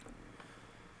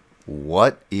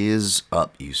What is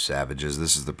up, you savages?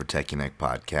 This is the Protect Your Neck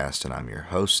podcast, and I'm your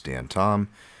host, Dan Tom.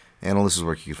 And all this is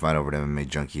work you can find over at MMA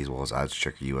Junkie as well as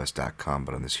oddscheckerus.com.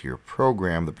 But on this here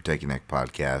program, the Protect Your Neck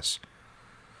podcast,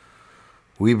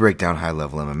 we break down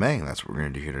high-level MMA, and that's what we're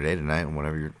going to do here today, tonight. And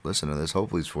whenever you're listening to this,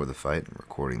 hopefully it's for the fight. I'm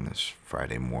recording this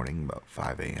Friday morning, about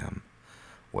 5 a.m.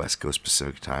 West Coast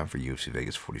Pacific time for UFC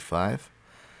Vegas 45.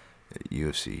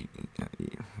 UFC,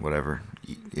 whatever.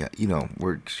 Yeah,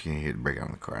 we're just going to hit break out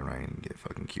on the card, right, and get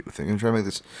fucking cute with it. I'm going to try to make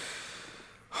this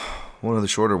one of the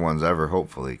shorter ones ever,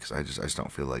 hopefully, because I just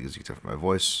don't feel like, as you can tell from my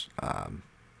voice, I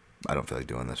don't feel like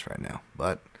doing this right now.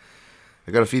 But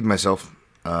I got to feed myself,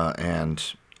 and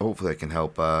hopefully I can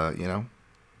help, I'm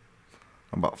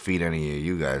about to feed any of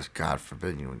you guys. God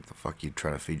forbid, what the fuck you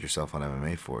trying to feed yourself on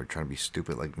MMA for? Trying to be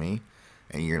stupid like me?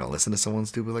 And you're going to listen to someone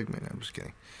stupid like me? No, I'm just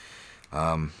kidding.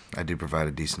 I do provide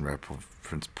a decent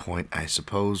reference point, I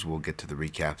suppose. We'll get to the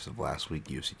recaps of last week,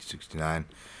 UFC 269.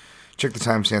 Check the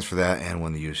timestamps for that, and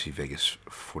when the UFC Vegas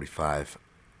 45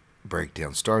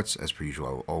 breakdown starts, as per usual,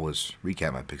 I will always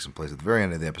recap my picks and plays at the very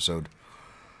end of the episode.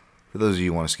 For those of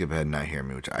you who want to skip ahead and not hear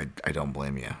me, which I don't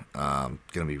blame you, going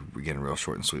to be getting real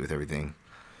short and sweet with everything.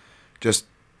 Just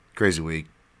crazy week,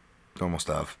 normal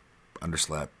stuff,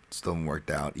 underslept, still haven't worked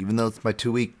out, even though it's my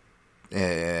 2-week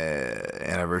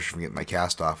anniversary from getting my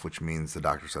cast off, which means the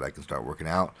doctor said I can start working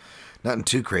out. Nothing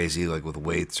too crazy like with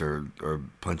weights or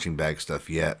punching bag stuff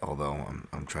yet, although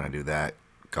I'm trying to do that,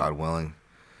 God willing.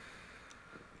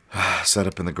 Set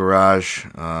up in the garage.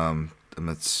 If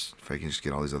I can just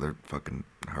get all these other fucking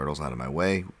hurdles out of my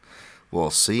way,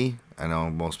 we'll see. I know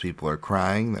most people are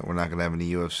crying that we're not gonna have any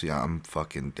UFC.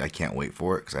 I can't wait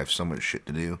for it because I have so much shit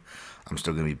to do. I'm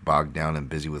still going to be bogged down and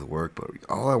busy with work, but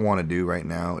all I want to do right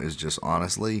now is just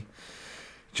honestly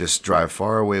just drive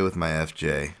far away with my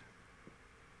FJ,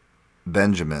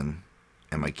 Benjamin,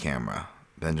 and my camera.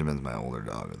 Benjamin's my older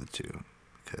dog of the two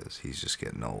because he's just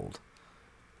getting old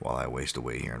while I waste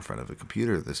away here in front of a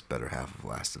computer this better half of the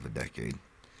last of a decade.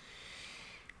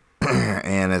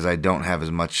 And as I don't have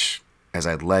as much as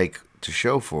I'd like to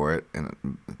show for it, and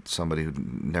somebody who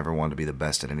never wanted to be the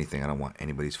best at anything. I don't want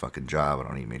anybody's fucking job. I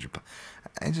don't need major.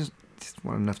 I just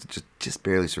want enough to just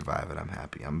barely survive it. I'm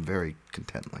happy. I'm very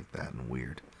content like that and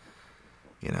weird.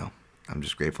 I'm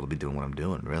just grateful to be doing what I'm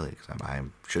doing, really, because I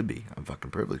should be. I'm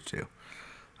fucking privileged to.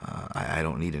 I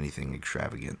don't need anything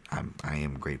extravagant. I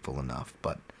am grateful enough,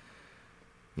 but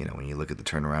when you look at the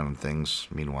turnaround and things,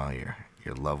 meanwhile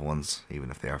your loved ones,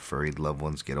 even if they are furry loved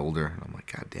ones, get older, and I'm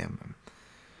like, God damn, I'm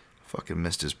fucking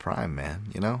missed his prime, man.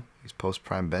 He's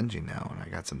post-prime Benji now, and I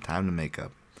got some time to make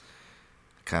up. I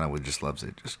kind of would just love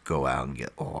to just go out and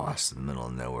get lost in the middle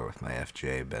of nowhere with my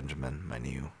FJ Benjamin, my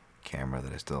new camera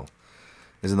that I still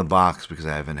is in the box because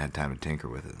I haven't had time to tinker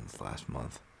with it this last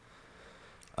month.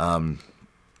 And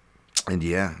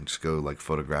yeah, just go like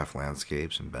photograph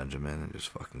landscapes and Benjamin and just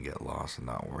fucking get lost and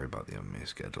not worry about the MMA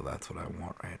schedule. That's what I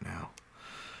want right now.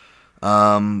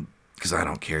 Because I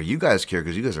don't care. You guys care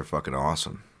because you guys are fucking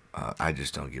awesome. I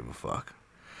just don't give a fuck.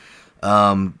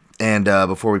 And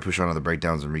before we push on to the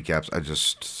breakdowns and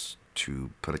recaps, to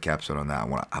put a capstone on that, I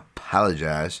want to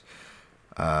apologize.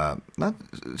 Not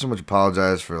so much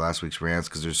apologize for last week's rants,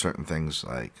 because there's certain things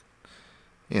like,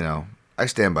 I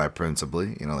stand by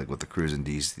principally, like with the Cruise and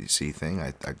DC thing.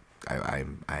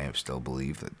 I still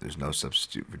believe that there's no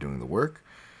substitute for doing the work.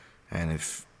 And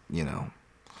if,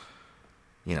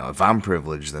 if I'm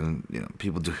privileged, then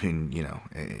people doing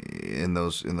in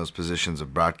those positions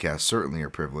of broadcast certainly are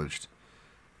privileged.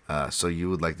 So you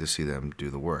would like to see them do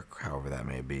the work, however that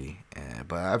may be.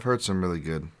 But I've heard some really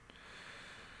good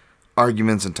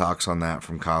arguments and talks on that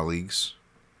from colleagues.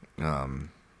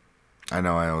 I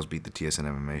know I always beat the TSN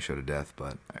MMA show to death,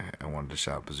 but I wanted to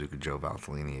shout Bazooka Joe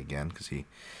Valtellini again because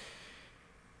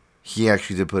he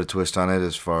actually did put a twist on it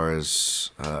as far as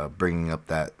bringing up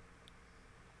that.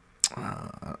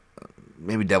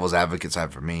 Maybe devil's advocate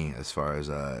side for me as far as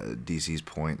DC's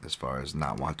point, as far as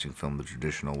not watching film the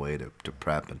traditional way to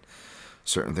prep and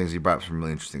certain things. He brought up some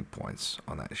really interesting points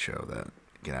on that show that,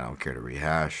 again, I don't care to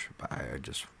rehash, but I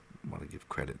just want to give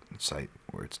credit and cite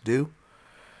where it's due.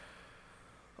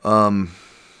 But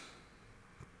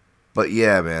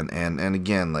yeah, man, and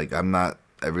again, like I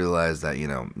realize that,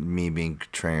 me being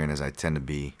contrarian as I tend to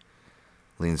be,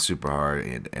 leaned super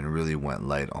hard and really went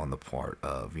light on the part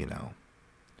of,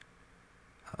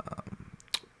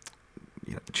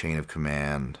 chain of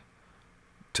command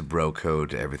to bro code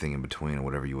to everything in between, or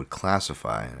whatever you would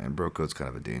classify. And bro code's kind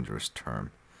of a dangerous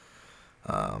term.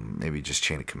 Maybe just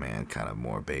chain of command, kind of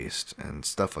more based and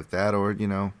stuff like that, or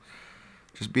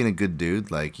just being a good dude.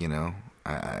 Like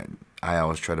I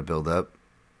always try to build up.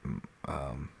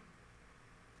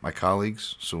 my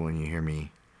colleagues. So when you hear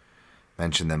me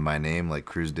mention them by name, like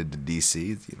Cruz did to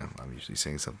DC, I'm usually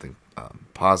saying something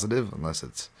positive, unless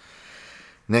it's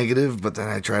negative. But then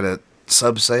I try to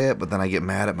sub-say it, but then I get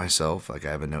mad at myself. Like,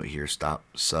 I have a note here, stop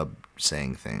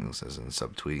sub-saying things, as in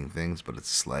sub-tweeting things. But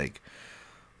it's like,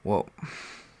 well,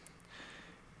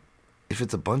 if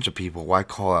it's a bunch of people, why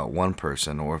call out one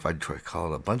person? Or if I try to call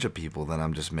out a bunch of people, then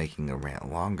I'm just making the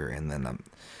rant longer, and then I'm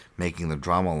making the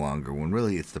drama longer, when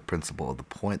really it's the principle of the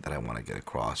point that I want to get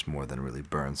across more than really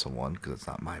burn someone, because it's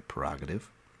not my prerogative.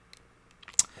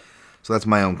 So that's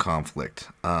my own conflict.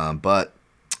 But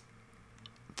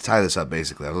to tie this up,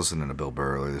 basically, I was listening to Bill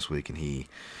Burr earlier this week, and he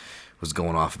was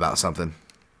going off about something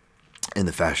in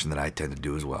the fashion that I tend to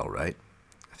do as well, right?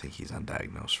 I think he's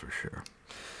undiagnosed for sure.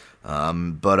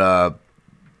 But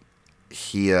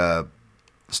he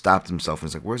stopped himself and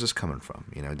was like, where's this coming from?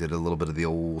 Did a little bit of the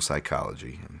old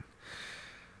psychology. And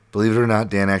believe it or not,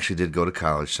 Dan actually did go to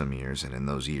college some years, and in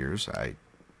those years, I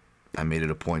made it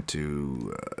a point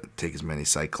to take as many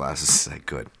psych classes as I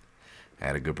could. I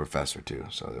had a good professor too,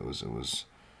 so it was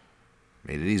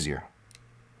made it easier.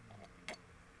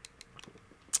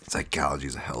 Psychology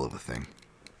is a hell of a thing,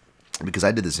 because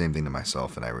I did the same thing to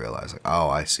myself, and I realized, like, oh,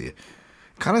 I see it.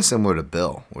 Kind of similar to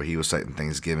Bill, where he was citing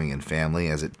Thanksgiving and family,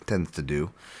 as it tends to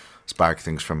do, spark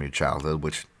things from your childhood,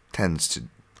 which tends to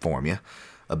form you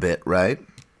a bit, right?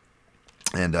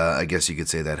 And I guess you could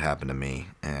say that happened to me.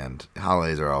 And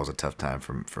holidays are always a tough time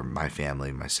for my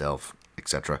family, myself,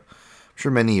 etc. I'm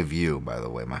sure many of you, by the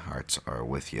way, my hearts are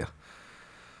with you.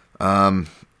 And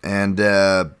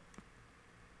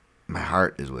my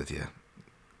heart is with you.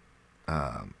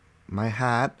 My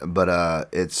hat, but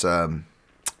it's not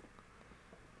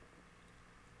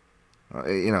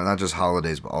just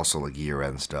holidays, but also like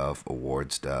year-end stuff,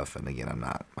 award stuff. And again,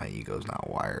 my ego's not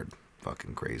wired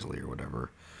fucking crazily or whatever.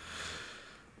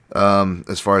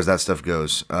 As far as that stuff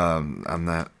goes, I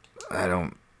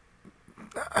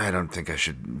don't think I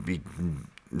should be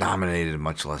nominated,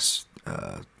 much less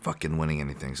fucking winning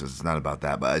anything. So it's not about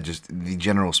that, but just the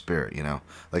general spirit,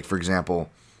 Like, for example,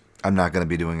 I'm not going to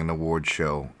be doing an award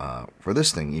show for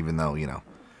this thing, even though,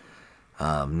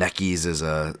 Neckies is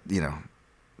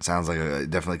sounds like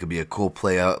definitely could be a cool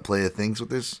play of things with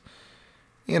this.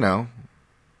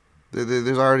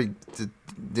 There's already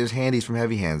there's handies from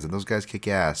Heavy Hands, and those guys kick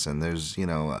ass. And there's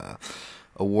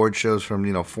award shows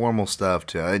from formal stuff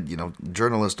to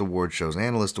journalist award shows,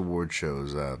 analyst award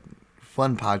shows,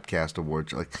 fun podcast award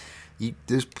shows. Like,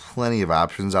 there's plenty of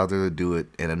options out there to do it.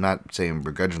 And I'm not saying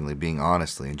begrudgingly, being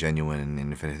honestly and genuine,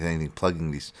 and if anything,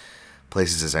 plugging these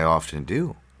places as I often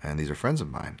do. And these are friends of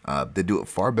mine. They do it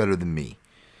far better than me.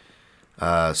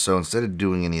 So instead of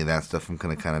doing any of that stuff, I'm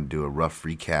going to kind of do a rough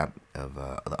recap of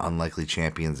the unlikely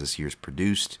champions this year's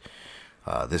produced.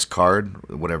 This card,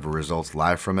 whatever results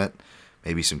live from it.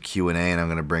 Maybe some Q&A, and I'm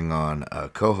going to bring on a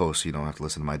co-host so you don't have to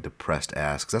listen to my depressed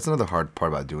ass. Because that's another hard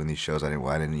part about doing these shows. I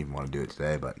didn't even want to do it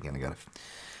today, but again, I got to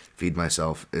feed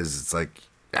myself. It's like,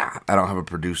 I don't have a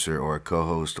producer or a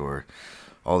co-host or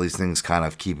all these things kind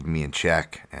of keeping me in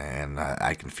check, and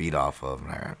I can feed off of.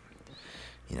 And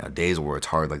days where it's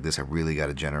hard like this, I really got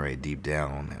to generate deep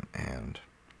down. And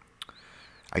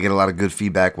I get a lot of good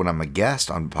feedback when I'm a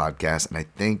guest on the podcast, and I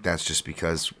think that's just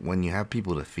because when you have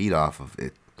people to feed off of,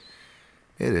 it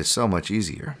is so much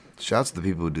easier. Shouts to the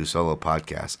people who do solo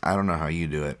podcasts. I don't know how you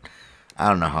do it. I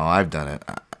don't know how I've done it.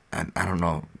 I don't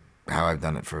know how I've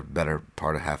done it for a better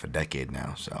part of half a decade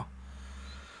now. So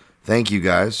thank you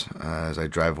guys. As I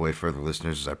drive away further,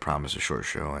 listeners, as I promised, a short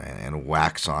show and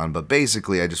wax on. But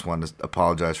basically, I just wanted to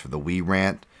apologize for the we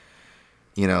rant.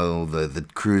 The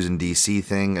Cruise in DC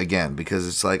thing again, because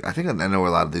it's like, I think I know where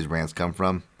a lot of these rants come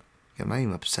from. I'm not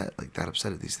even upset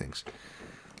at these things.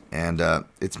 And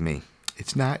it's me.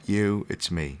 It's not you,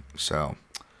 it's me. So,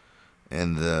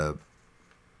 in the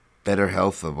better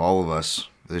health of all of us,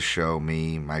 this show,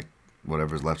 me, my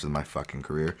whatever's left of my fucking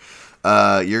career,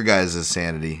 your guys'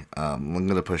 sanity, I'm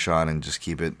going to push on and just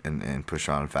keep it and push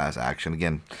on fast action.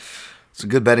 Again, it's a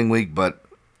good betting week, but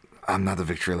I'm not the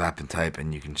victory lapping type,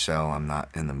 and you can tell I'm not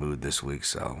in the mood this week,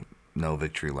 so no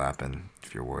victory lapping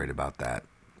if you're worried about that.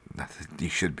 You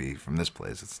should be from this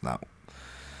place. It's not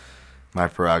my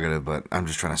prerogative, but I'm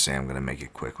just trying to say I'm going to make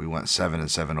it quick. We went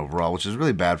 7-7 overall, which is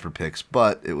really bad for picks,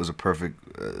 but it was a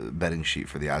perfect betting sheet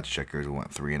for the odds checkers. We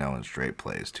went 3-0 in straight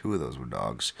plays. 2 of those were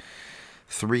dogs.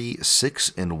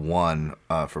 3-6-1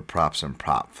 for props and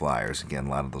prop flyers. Again, a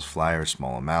lot of those flyers,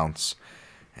 small amounts.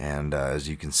 And as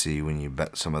you can see, when you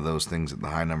bet some of those things at the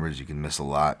high numbers, you can miss a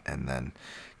lot. And then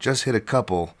just hit a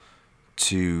couple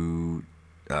to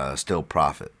still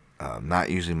profit. Not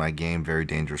usually my game, very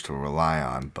dangerous to rely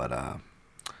on, but,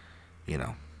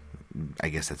 I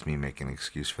guess that's me making an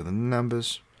excuse for the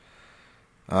numbers.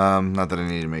 Not that I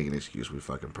need to make an excuse. We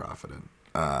fucking profited.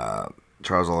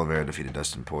 Charles Oliveira defeated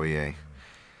Dustin Poirier.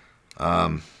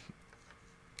 I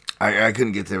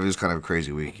couldn't get there. It was kind of a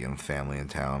crazy week, family in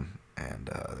town, and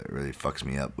it really fucks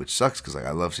me up, which sucks because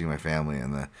I love seeing my family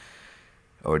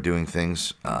or doing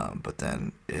things, but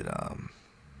then it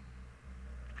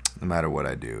no matter what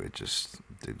I do, it just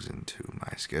digs into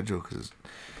my schedule because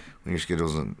when your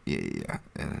schedule's and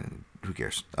who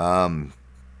cares?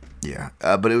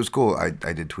 But it was cool. I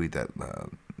did tweet that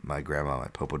my grandma, my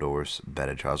Popadors,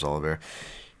 betted Charles Oliveira.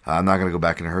 I'm not going to go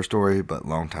back into her story, but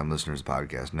longtime listeners of the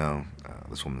podcast know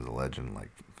this woman is a legend, like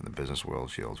from the business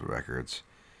world. She holds records.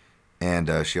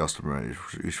 And she also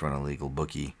used to run a legal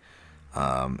bookie.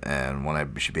 And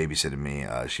when she babysitted me,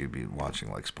 she'd be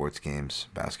watching like sports games,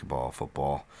 basketball,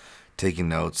 football, taking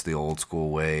notes the old school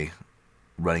way,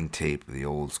 running tape the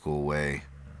old school way.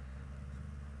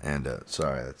 And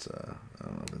sorry, that's I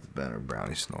don't know if it's Ben or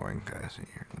Brownie snoring, guys,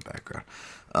 here in the background.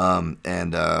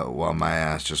 While my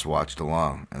ass just watched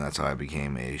along, and that's how I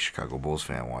became a Chicago Bulls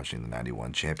fan, watching the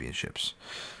 '91 championships.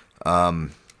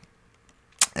 And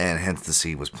hence the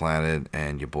seed was planted,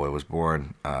 and your boy was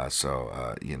born.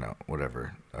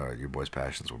 Whatever, your boy's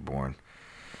passions were born.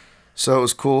 So it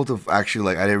was cool to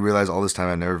actually I didn't realize all this time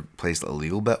I never placed a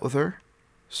legal bet with her.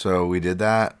 So we did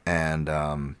that, and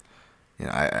I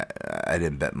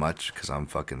didn't bet much because I'm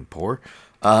fucking poor.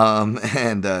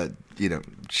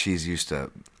 She's used to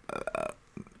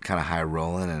kind of high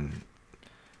rolling, and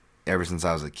ever since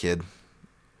I was a kid,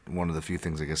 one of the few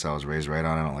things I guess I was raised right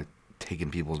on. I don't like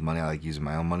taking people's money. I like using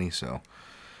my own money. So,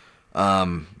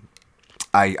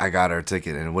 I got her a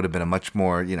ticket, and it would have been a much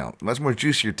more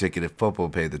juicier ticket if Popo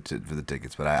paid for the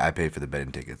tickets, but I paid for the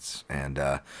betting tickets, and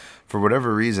for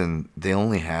whatever reason, they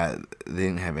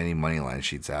didn't have any money line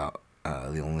sheets out.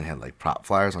 They only had like prop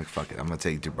flyers. I'm like, fuck it, I'm gonna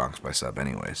take DuBronx by sub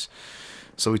anyways.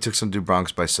 So we took some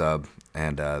DuBronx by sub,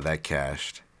 and that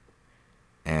cashed.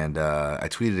 And I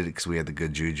tweeted it because we had the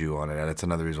good juju on it. And that's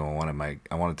another reason I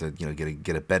wanted to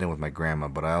get a bet in with my grandma,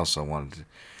 but I also wanted to.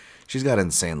 She's got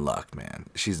insane luck, man.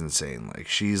 She's insane.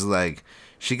 She's 90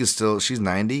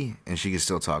 and she can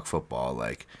still talk football.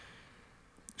 Like,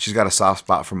 she's got a soft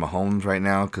spot for Mahomes right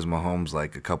now because Mahomes,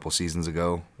 like, a couple seasons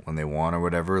ago when they won or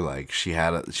whatever, like, she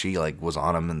was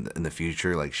on him in the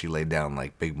future. Like, she laid down,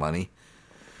 like, big money.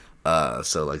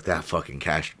 So, like, that fucking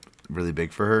cashed really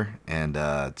big for her. And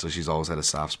so she's always had a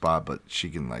soft spot, but she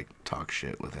can, like, talk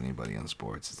shit with anybody on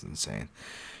sports. It's insane.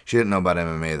 She didn't know about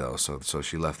MMA, though, so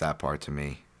she left that part to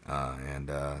me.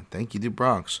 Thank you,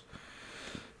 DuBronx.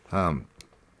 And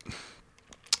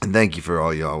thank you for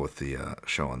all y'all with the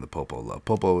showing the Popo love.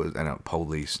 Popo is, I know,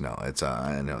 police. No, it's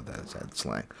I know that's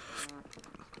slang.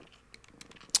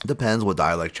 Depends what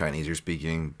dialect Chinese you're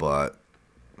speaking, but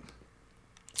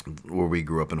where we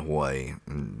grew up in Hawaii,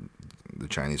 and the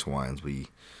Chinese Hawaiians,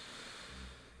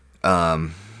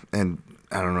 and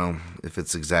I don't know if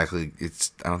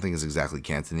I don't think it's exactly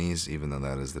Cantonese, even though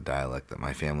that is the dialect that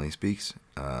my family speaks.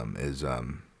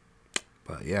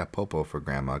 But yeah, Popo for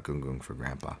grandma, Gung Gung for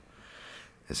grandpa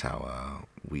is how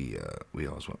we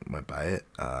always went by it.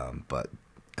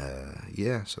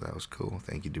 Yeah, so that was cool.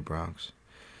 Thank you, DuBronx.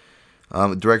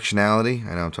 Directionality.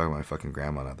 I know I'm talking about my fucking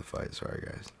grandma, not the fight. Sorry,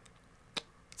 guys.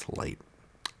 It's late.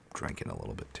 Drinking a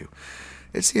little bit too.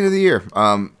 It's the end of the year.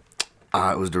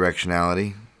 It was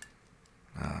directionality.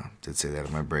 Did say that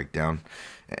in my breakdown.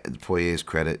 Poirier's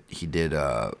credit, he did,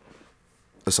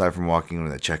 aside from walking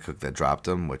with that check hook that dropped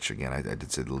him, which again, I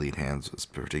did say the lead hands was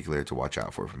particular to watch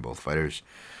out for from both fighters.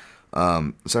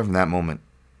 Aside from that moment,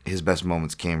 his best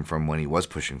moments came from when he was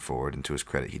pushing forward, and to his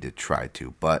credit, he did try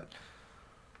to. But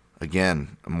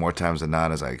again, more times than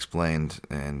not, as I explained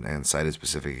and cited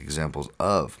specific examples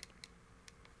of,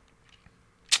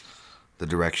 the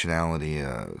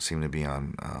directionality seemed to be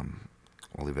on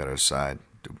Oliveira's side.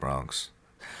 DuBronx.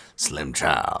 Slim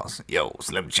Charles. Yo,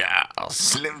 Slim Charles.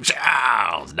 Slim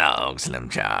Charles, dog. Slim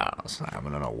Charles. I'm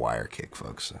on a wire kick,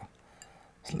 folks. So.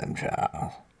 Slim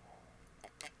Charles.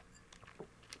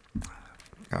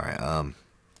 All right.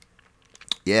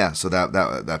 Yeah, so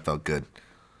that felt good.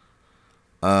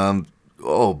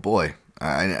 Oh, boy.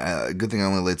 Good thing I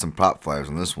only laid some prop flyers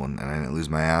on this one, and I didn't lose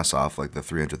my ass off like the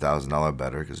 $300,000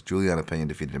 better, because Juliana Pena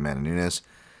defeated Amanda Nunes.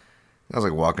 I was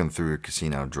like walking through a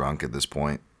casino drunk at this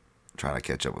point, trying to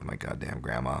catch up with my goddamn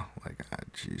grandma. Like,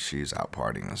 she's out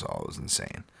partying us all. It was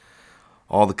insane.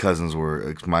 All the cousins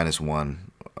were -1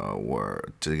 were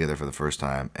together for the first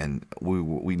time, and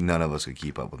we none of us could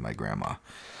keep up with my grandma.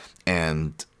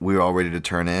 And we were all ready to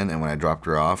turn in, and when I dropped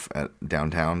her off at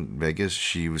downtown Vegas,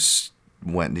 she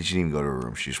didn't even go to her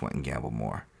room. She just went and gambled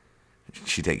more.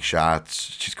 She takes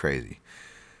shots. She's crazy.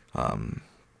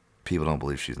 People don't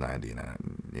believe she's 90, and I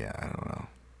don't know.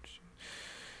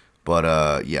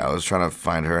 But yeah, I was trying to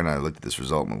find her, and I looked at this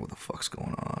result, and I'm like, what the fuck's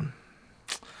going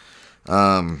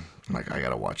on? Like, I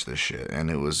gotta watch this shit, and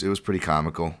it was pretty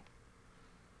comical.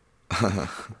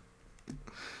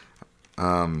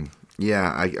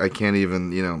 Yeah, I can't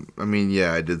even, I mean,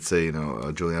 yeah, I did say,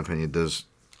 Julianne Pena does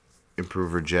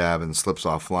improve her jab and slips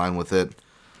offline with it.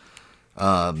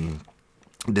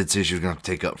 Did say she was going to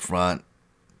take up front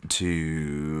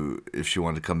if she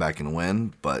wanted to come back and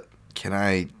win, but can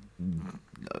I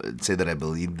say that I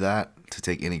believed that to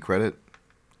take any credit?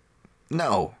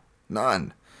 No,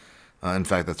 none. In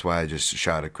fact, that's why I just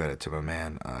shouted credit to my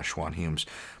man, Schwan Humes.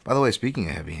 By the way, speaking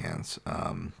of heavy hands,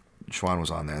 Schwan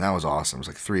was on there, and that was awesome. It was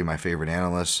like 3 of my favorite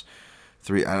analysts.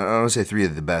 I don't want to say 3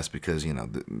 of the best because,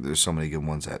 there's so many good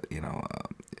ones at,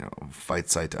 Fight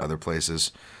Site to other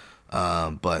places.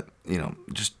 But,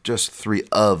 just 3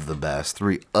 of the best,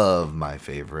 3 of my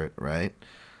favorite, right?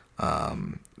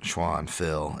 Schwan,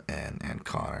 Phil, and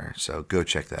Connor. So go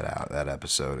check that out, that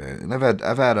episode. And I've had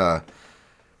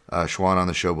Schwan on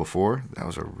the show before. That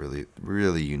was a really,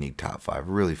 really unique top 5,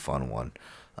 really fun one.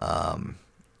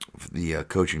 The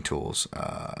coaching tools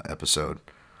episode.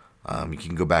 You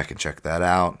can go back and check that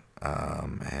out,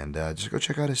 and just go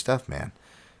check out his stuff, man.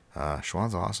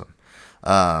 Schwan's awesome.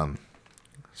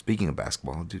 Speaking of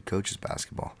basketball, dude coaches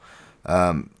basketball.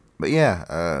 But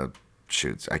yeah,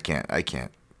 shoots. I can't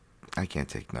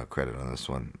take no credit on this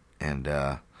one, and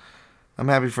I'm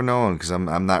happy for no one because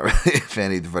I'm not really a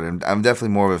fan either, but I'm definitely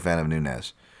more of a fan of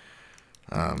Nunes.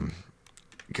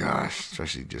 Gosh,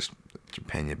 especially just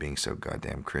Pena being so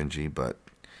goddamn cringy, but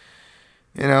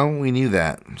we knew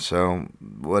that, so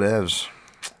whatevs.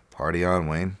 Party on,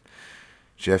 Wayne.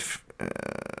 Jeff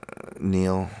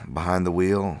Neal behind the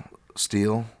wheel,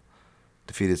 Steele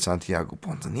defeated Santiago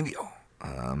Ponzinibbio.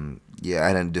 Yeah,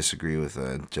 I didn't disagree with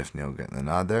Jeff Neal getting the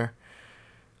nod there.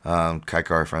 Kai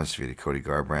Kara-France defeated Cody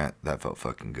Garbrandt. That felt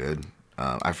fucking good.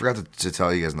 I forgot to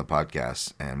tell you guys in the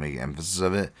podcast and make emphasis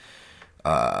of it.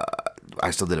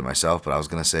 I still did it myself, but I was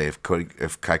gonna say if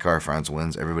Kai Kara-France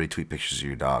wins, everybody tweet pictures of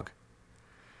your dog.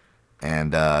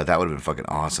 And that would have been fucking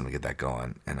awesome to get that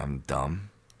going. And I'm dumb.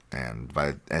 And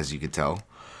as you could tell,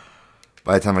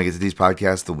 by the time I get to these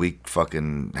podcasts, the week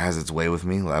fucking has its way with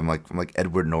me. I'm like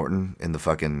Edward Norton in the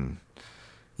fucking,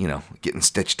 getting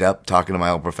stitched up, talking to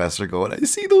my old professor, going, I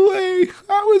see the way.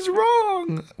 I was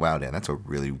wrong. Wow, Dan, that's a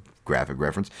really graphic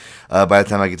reference. By the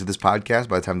time I get to this podcast,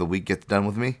 by the time the week gets done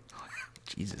with me,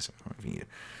 Jesus, I don't know if you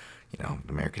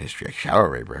American History X shower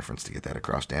rape reference to get that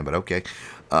across, Dan, but okay.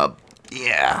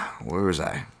 Yeah, where was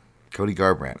I? Cody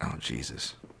Garbrandt. Oh,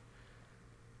 Jesus.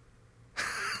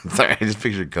 Sorry, I just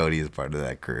pictured Cody as part of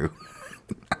that crew.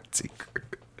 Nazi crew.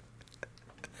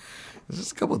 There's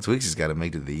just a couple of tweaks he's got to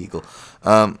make to the Eagle.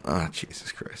 Oh,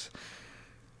 Jesus Christ.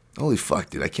 Holy fuck,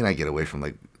 dude. I cannot get away from,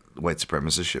 white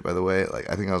supremacist shit, by the way.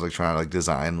 I think I was, trying to,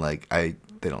 design, they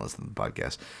don't listen to the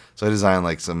podcast. So I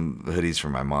designed, some hoodies for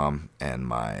my mom and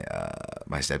my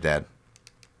stepdad.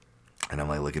 And I'm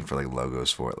looking for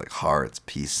logos for it, hearts,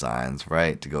 peace signs,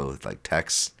 right? To go with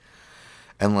text.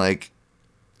 And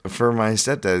for my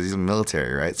stepdad, he's in the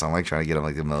military, right? So I'm trying to get him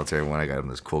the military one. I got him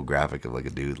this cool graphic of a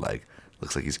dude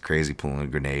looks like he's crazy pulling a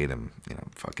grenade and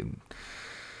fucking.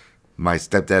 My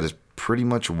stepdad is pretty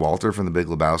much Walter from The Big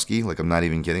Lebowski. I'm not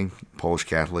even kidding. Polish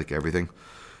Catholic, everything.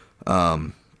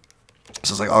 So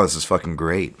it's oh, this is fucking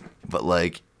great. But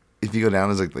if you go down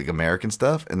as American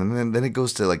stuff, and then it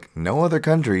goes to no other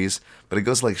countries, but it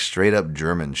goes to straight up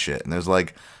German shit, and there's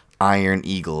Iron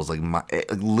Eagles,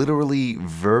 literally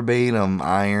verbatim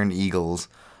Iron Eagles,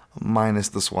 minus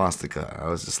the swastika. I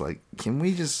was just can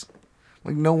we just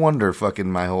no wonder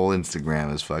fucking my whole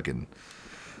Instagram is fucking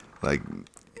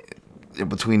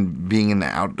between being into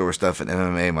outdoor stuff and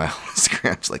MMA, my whole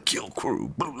Instagram's Kill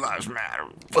Crew, Blue Lives Matter,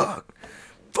 fuck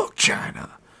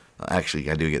China. Actually,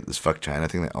 I do get this fuck China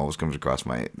thing that always comes across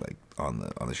my on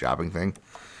the shopping thing.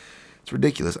 It's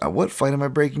ridiculous. What fight am I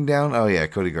breaking down? Oh yeah,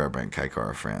 Cody Garbrandt, Kai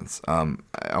Kara-France.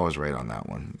 I was right on that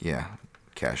one. Yeah,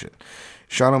 cash it.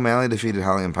 Sean O'Malley defeated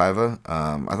Raulian Paiva.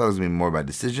 I thought it was gonna be more by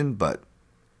decision, but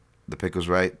the pick was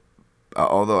right.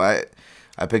 Although I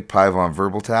picked Paiva on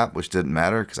Verbal Tap, which didn't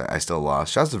matter because I still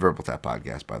lost. Shouts to Verbal Tap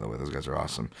podcast, by the way. Those guys are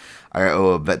awesome. I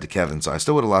owe a bet to Kevin, so I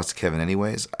still would have lost to Kevin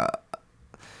anyways.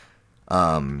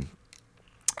 And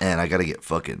I gotta get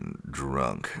fucking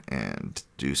drunk and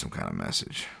do some kind of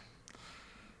message.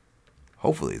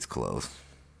 Hopefully it's close.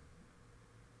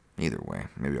 Either way,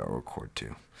 maybe I'll record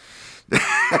too.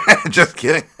 Just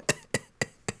kidding.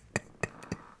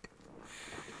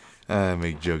 I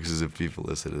make jokes as if people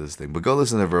listen to this thing. But go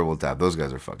listen to Verbal Tap. Those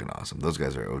guys are fucking awesome. Those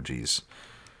guys are OGs.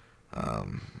 I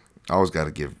always got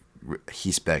to give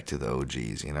respect to the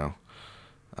OGs, you know?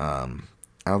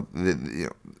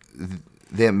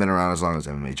 They haven't been around as long as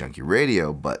MMA Junkie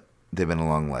Radio, but they've been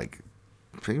along like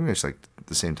pretty much like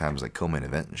the same time as like Co-Main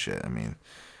Event and shit. I mean,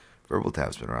 Verbal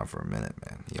Tap's been around for a minute,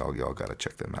 man. Y'all got to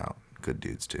check them out. Good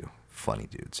dudes, too. Funny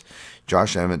dudes.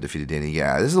 Josh Emmett defeated Danny.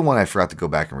 Yeah, this is the one I forgot to go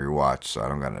back and rewatch, so I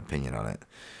don't got an opinion on it.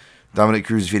 Dominic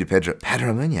Cruz defeated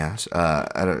Pedro Munoz. I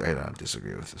don't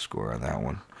disagree with the score on that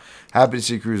one. Happy to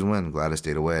see Cruz win. Glad I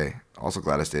stayed away. Also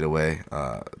glad I stayed away.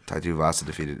 Taito Vasa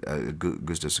defeated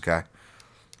Gusto Sakai.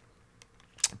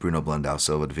 Bruno Blundell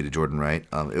Silva defeated Jordan Wright.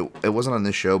 It wasn't on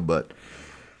this show, but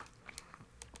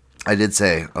I did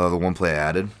say the one play I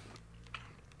added,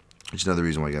 which is another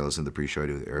reason why you got to listen to the pre-show I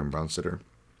do with Aaron Brownsitter,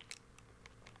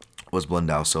 was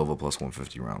Blundell Silva plus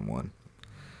 150 round one.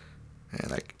 And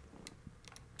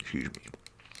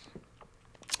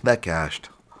that cashed.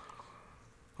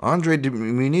 Andre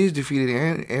Muniz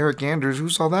defeated Eric Anders. Who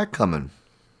saw that coming?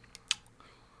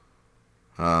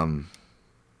 That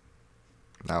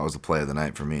was the play of the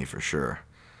night for me, for sure.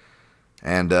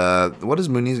 And what does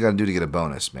Muniz got to do to get a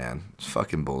bonus, man? It's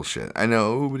fucking bullshit. I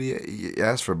know, but he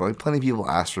asked for a bonus. Plenty of people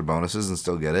ask for bonuses and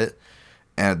still get it.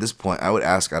 And at this point, I would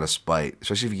ask out of spite,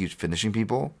 especially if you keep finishing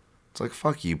people. It's like,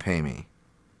 fuck you, pay me.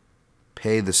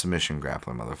 Pay the submission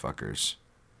grappling motherfuckers.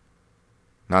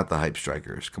 Not the hype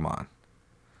strikers. Come on.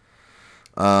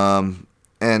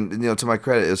 And, you know, to my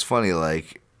credit, it was funny,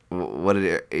 like,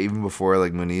 even before,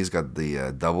 like, Muniz got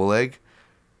the double leg,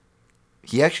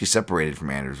 he actually separated from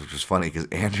Anders, which was funny, because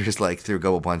Anders, like, threw a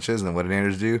couple punches, and then what did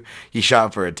Anders do? He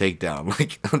shot for a takedown,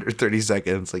 like, under 30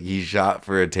 seconds, like, he shot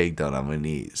for a takedown on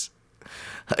Muniz.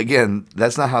 Again,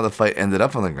 that's not how the fight ended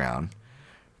up on the ground,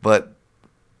 but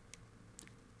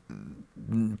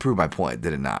prove my point,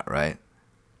 did it not, right?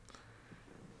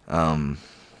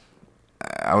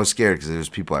 I was scared because there's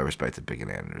people I respected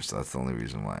picking Anders, so that's the only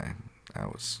reason why I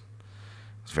was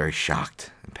very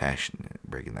shocked and passionate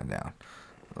breaking that down.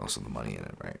 Also the money in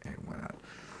it, right? Hey, why not?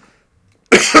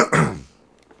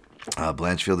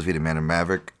 Blanchfield defeated Manor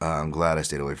Maverick. I'm glad I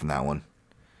stayed away from that one,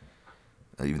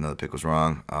 even though the pick was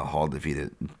wrong. Hall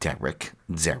defeated Derek.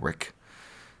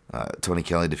 Tony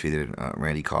Kelly defeated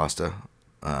Randy Costa.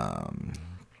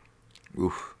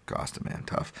 Costa, man,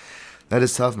 tough. That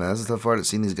is tough, man. That's a tough part. I've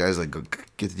seen these guys like go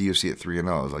get to the UFC at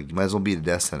 3-0. It's like you might as well be a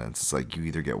death sentence. It's like you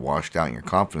either get washed out and your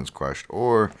confidence crushed,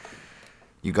 or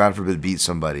you, God forbid, beat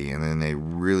somebody and then they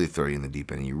really throw you in the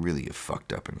deep end and you really get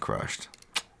fucked up and crushed.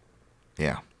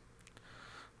 Yeah.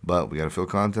 But we got to fill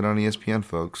content on ESPN,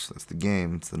 folks. That's the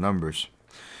game. It's the numbers.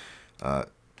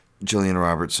 Jillian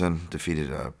Robertson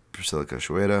defeated Priscilla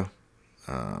Cachoeira.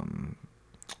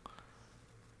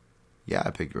 Yeah,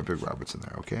 I picked Robertson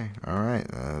there. Okay, all right.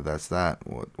 That's that.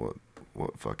 What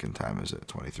fucking time is it?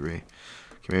 23. Okay,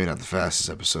 maybe not the fastest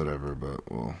episode ever, but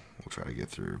we'll try to get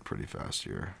through pretty fast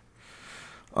here.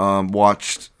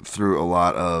 Watched through a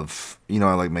lot of,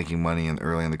 I like making money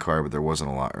early in the card, but there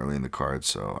wasn't a lot early in the card,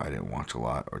 so I didn't watch a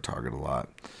lot or target a lot.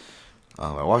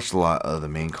 I watched a lot of the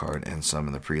main card and some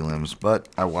in the prelims, but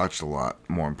I watched a lot,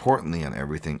 more importantly, on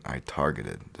everything I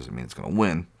targeted. Doesn't mean it's going to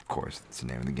win, of course. It's the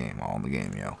name of the game, all in the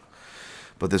game, yo.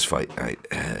 But this fight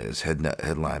is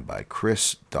headlined by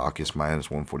Chris Daukaus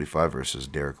minus 145 versus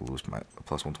Derek Lewis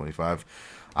plus 125.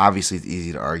 Obviously, it's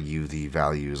easy to argue the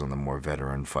values on the more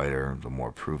veteran fighter, the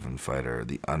more proven fighter,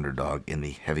 the underdog in the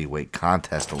heavyweight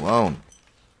contest alone.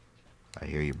 I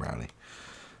hear you, Brownie.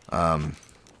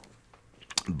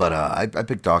 But I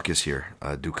picked Daukaus here,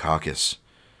 Dukakis.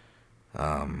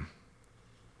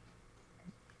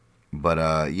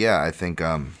 Yeah, I think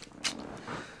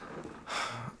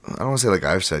I don't want to say like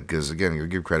I've said, because again, you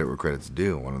give credit where credit's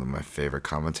due. One of my favorite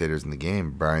commentators in the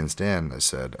game, Brian Stan, has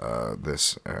said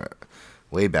this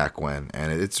way back when,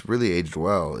 and it's really aged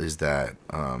well, is that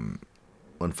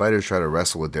when fighters try to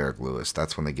wrestle with Derek Lewis,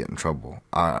 that's when they get in trouble.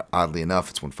 Oddly enough,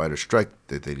 it's when fighters strike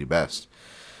that they do best.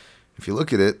 If you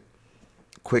look at it,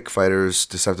 quick fighters,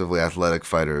 deceptively athletic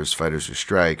fighters, fighters who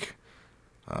strike,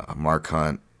 Mark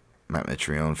Hunt, Matt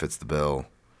Mitrione fits the bill.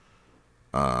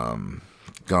 Gone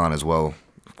as well.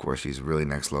 Of course, he's really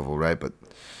next level, right? But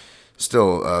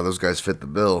still, those guys fit the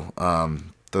bill.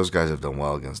 Those guys have done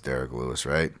well against Derek Lewis,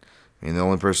 right? I mean, the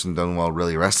only person done well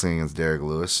really wrestling against Derek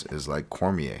Lewis is like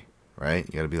Cormier, right?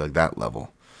 You got to be like that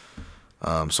level.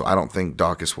 So I don't think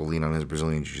Daukaus will lean on his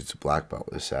Brazilian Jiu-Jitsu black belt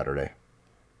this Saturday.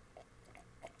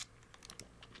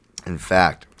 In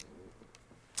fact,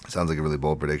 it sounds like a really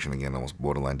bold prediction again, almost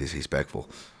borderline disrespectful.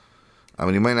 I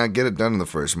mean, he might not get it done in the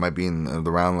first. It might be in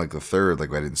the round like the third.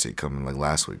 Like I didn't see it coming like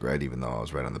last week, right? Even though I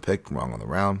was right on the pick, wrong on the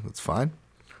round. That's fine.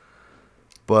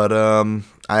 But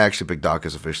I actually picked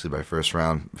Dawkins officially by first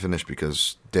round finish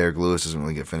because Derek Lewis doesn't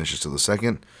really get finishes till the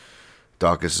second.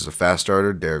 Dawkins is a fast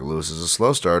starter. Derek Lewis is a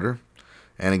slow starter.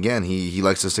 And again, he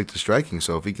likes to stick to striking.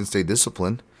 So if he can stay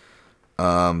disciplined,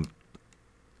 I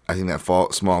think that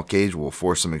small cage will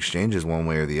force some exchanges one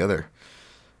way or the other.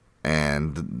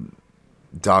 And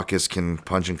Dawkins can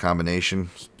punch in combination.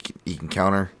 He can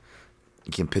counter.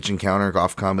 He can pitch and counter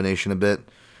off combination a bit.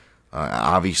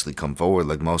 Obviously, come forward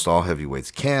like most all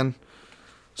heavyweights can.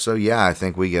 So yeah, I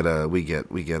think we get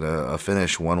a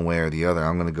finish one way or the other.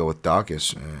 I'm gonna go with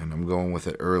Dawkins, and I'm going with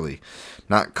it early.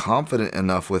 Not confident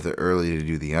enough with it early to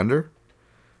do the under,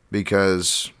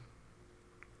 because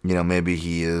maybe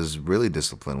he is really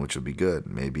disciplined, which would be good.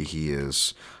 Maybe he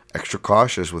is extra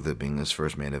cautious with it being his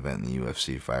first main event in the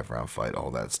UFC 5-round fight,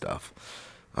 all that stuff.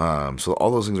 So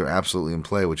all those things are absolutely in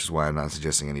play, which is why I'm not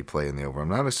suggesting any play in the over. I'm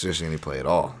not suggesting any play at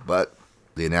all, but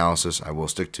the analysis I will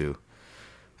stick to,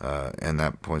 and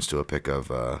that points to a pick of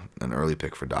an early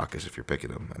pick for Dawkins if you're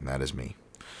picking him, and that is me.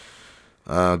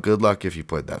 Good luck if you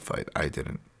played that fight. I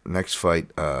didn't. Next fight,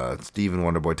 Stephen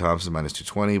Wonderboy Thompson minus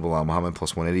 220, Bilal Muhammad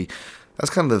plus 180. That's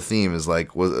kind of the theme. Is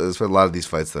like a lot of these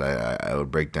fights that I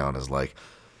would break down as like,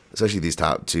 especially these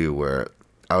top two where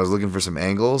I was looking for some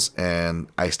angles, and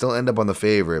I still end up on the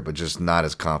favorite, but just not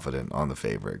as confident on the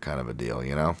favorite, kind of a deal,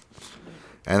 And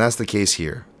that's the case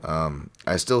here.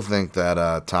 I still think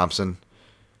that Thompson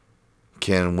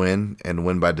can win and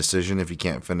win by decision if he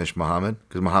can't finish Muhammad,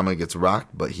 because Muhammad gets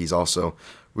rocked, but he's also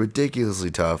ridiculously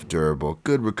tough, durable,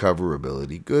 good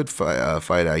recoverability, good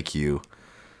fight IQ.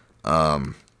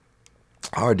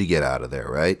 Hard to get out of there,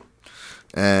 right?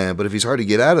 But if he's hard to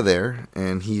get out of there,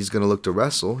 and he's going to look to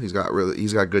wrestle, he's got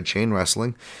good chain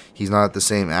wrestling. He's not the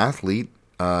same athlete.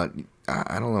 I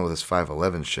don't know this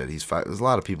 5'11" shit. There's a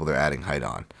lot of people they're adding height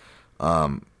on.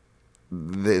 I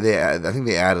think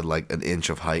they added like an inch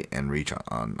of height and reach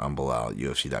on Bilal at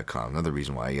UFC.com. Another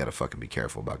reason why you got to fucking be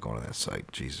careful about going to that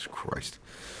site. Jesus Christ.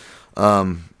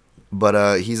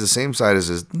 But he's the same size as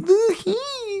his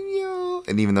Duhinho,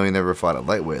 and even though he never fought at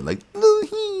lightweight, like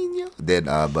did,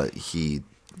 but he's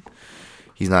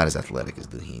not as athletic as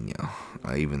Duhinho,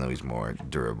 even though he's more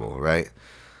durable, right?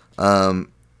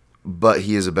 But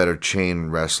he is a better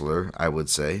chain wrestler, I would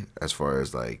say, as far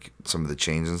as like some of the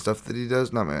chains and stuff that he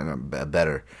does. Not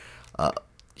better.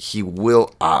 He's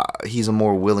a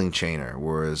more willing chainer,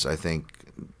 whereas I think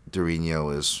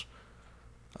Duhinho is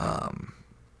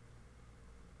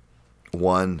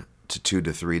 1 to 2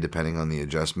 to 3, depending on the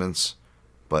adjustments.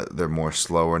 But they're more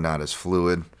slower, not as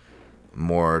fluid,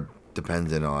 more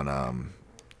dependent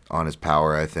on his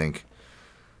power, I think.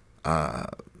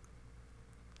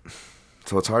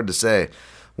 So it's hard to say.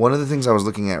 One of the things I was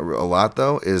looking at a lot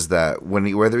though is that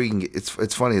whether he can get, it's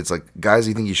funny. It's like guys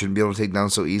you think you shouldn't be able to take down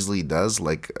so easily, he does,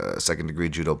 like second degree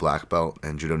judo black belt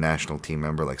and judo national team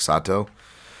member like Sato.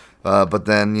 But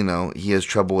then he has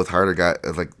trouble with harder guys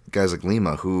like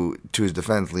Lima, who, to his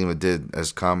defense, Lima did,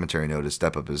 as commentary noted,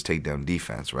 step up his takedown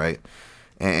defense, right?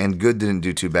 And Good didn't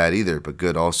do too bad either, but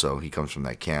Good also, he comes from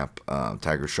that camp,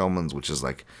 Tiger Showman's, which is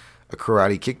like a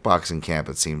karate kickboxing camp,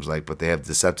 it seems like, but they have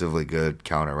deceptively good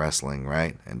counter wrestling,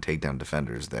 right? And takedown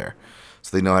defenders there.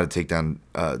 So they know how to defend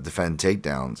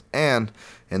takedowns. And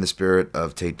in the spirit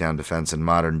of takedown defense in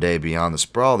modern day, beyond the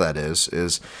sprawl, that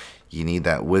is you need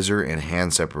that whizzer and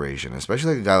hand separation,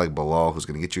 especially like a guy like Bilal, who's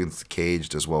going to get you into the cage,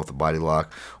 does well with the body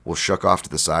lock, will shuck off to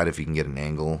the side if he can get an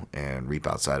angle and reap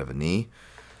outside of a knee.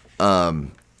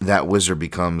 That whizzer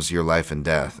becomes your life and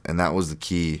death. And that was the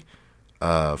key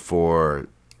for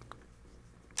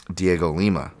Diego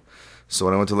Lima. So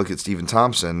when I went to look at Stephen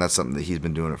Thompson, that's something that he's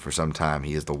been doing it for some time.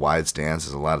 He has the wide stance,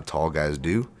 as a lot of tall guys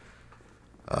do,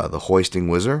 the hoisting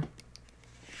whizzer,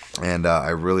 and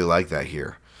I really like that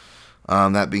here.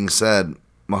 That being said,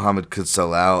 Muhammad could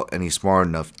sell out, and he's smart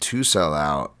enough to sell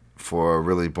out for a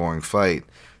really boring fight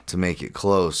to make it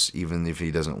close, even if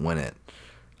he doesn't win it.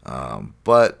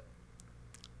 But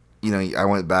I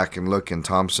went back and looked, and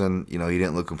Thompson, he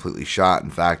didn't look completely shot. In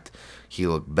fact, he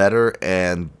looked better,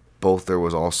 and there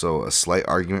was also a slight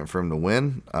argument for him to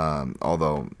win,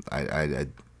 although I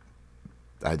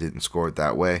didn't score it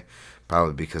that way,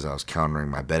 probably because I was countering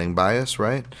my betting bias,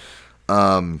 right?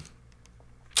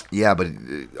 Yeah, but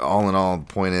all in all, the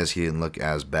point is he didn't look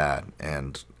as bad.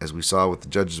 And as we saw with the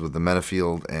judges with the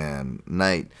Metafield and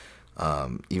Knight,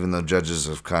 even though judges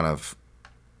have kind of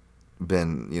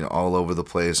been all over the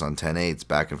place on 10-8s,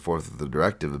 back and forth with the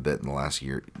directive a bit in the last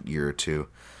year or two,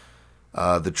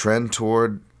 the trend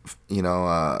toward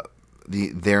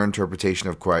their interpretation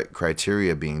of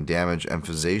criteria being damage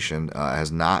emphasization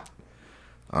has not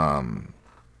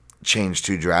changed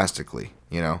too drastically.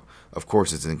 Of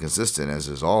course, it's inconsistent, as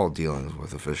is all dealings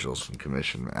with officials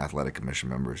and athletic commission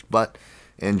members. But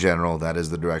in general, that is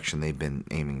the direction they've been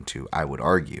aiming to, I would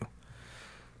argue.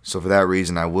 So for that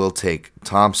reason, I will take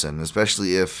Thompson,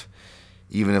 especially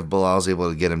even if Bilal's able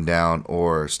to get him down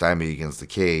or stymie against the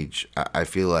cage. I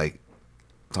feel like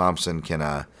Thompson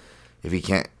can, if he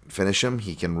can't finish him,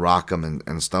 he can rock him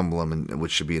and stumble him,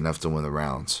 which should be enough to win the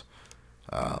rounds.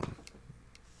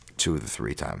 2 out of the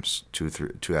 3 times.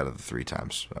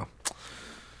 So,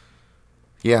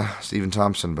 yeah, Stephen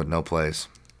Thompson, but no plays.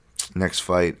 Next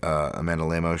fight, Amanda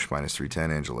Lemos, minus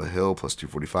 310, Angela Hill, plus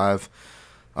 245.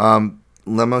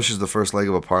 Lemos is the first leg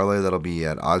of a parlay that'll be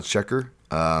at Odds Checker.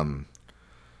 I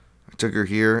took her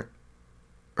here.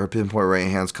 Her pinpoint right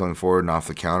hand's coming forward and off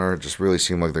the counter. It just really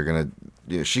seemed like they're going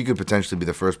to... she could potentially be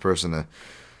the first person to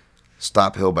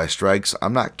stop Hill by strikes.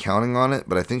 I'm not counting on it,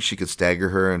 but I think she could stagger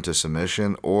her into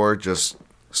submission or just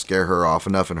scare her off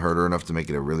enough and hurt her enough to make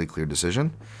it a really clear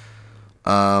decision.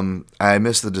 I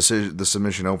missed the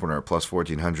submission opener at plus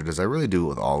 1,400, as I really do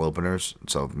with all openers.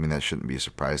 So, that shouldn't be a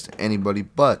surprise to anybody.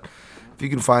 But if you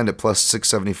can find it plus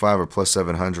 675 or plus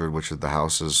 700, which are the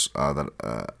houses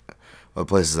the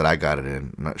places that I got it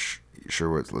in, I'm not sure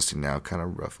where it's listing now. Kind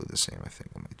of roughly the same, I think.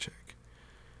 Let me check.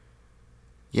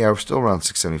 Yeah, we're still around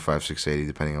 675, 680,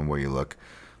 depending on where you look.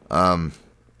 Or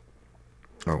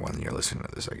when you're listening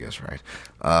to this, I guess, right?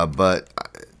 But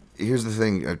here's the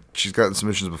thing. She's gotten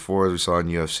submissions before, as we saw in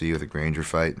UFC with a Granger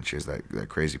fight, and she has that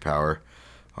crazy power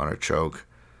on her choke.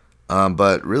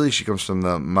 But really, she comes from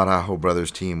the Marajo brothers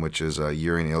team, which is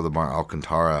Yuri and Ildemar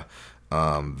Alcantara.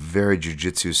 Very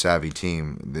jiu-jitsu savvy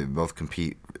team. They both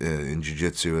compete in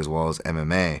jiu-jitsu as well as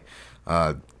MMA.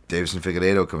 Davison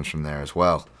Figueiredo comes from there as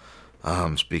well.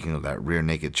 Speaking of that rear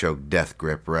naked choke death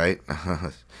grip, right?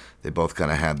 They both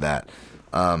kind of had that.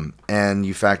 And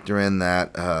you factor in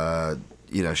that,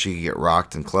 she could get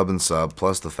rocked in club and sub,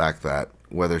 plus the fact that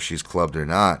whether she's clubbed or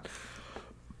not,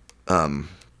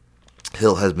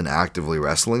 Hill has been actively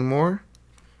wrestling more.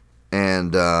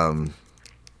 And I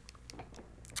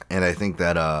think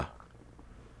that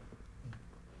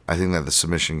the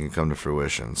submission can come to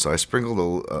fruition. So I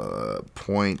sprinkled a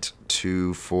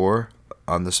 0.24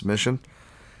 on the submission,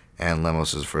 and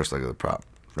Lemos is the first leg of the parlay.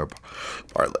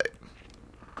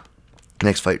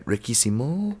 Next fight, Ricky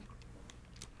Simon,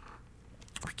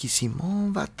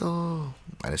 vato,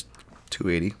 minus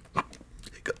 280.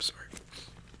 Hiccup, sorry.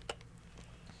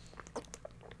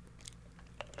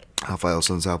 Half Isle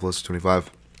Sunset plus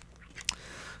 25.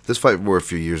 This fight were a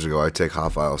few years ago. I'd take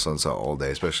Half Isle Sunset all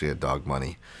day, especially at dog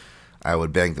money. I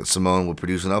would bank that Simone would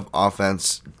produce enough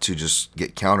offense to just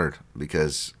get countered,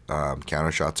 because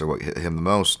counter shots are what hit him the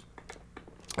most.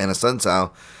 And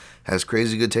Assunção has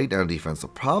crazy good takedown defense. The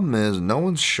problem is no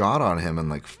one's shot on him in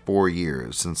like 4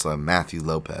 years since Matthew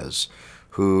Lopez,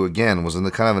 who again was in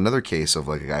the kind of another case of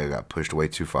like a guy who got pushed way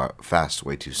too fast,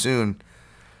 way too soon.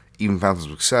 Even found some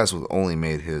success, with only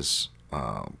made his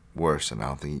worse. And I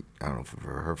don't know if I've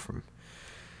ever heard from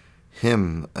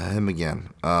him again.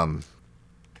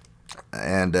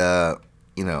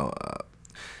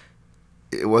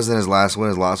 It wasn't his last win.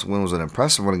 His last win was an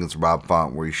impressive one against Rob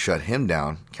Font, where he shut him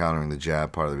down, countering the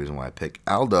jab. Part of the reason why I picked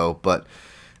Aldo. But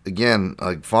again,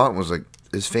 like Font was like,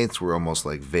 his feints were almost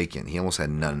like vacant. He almost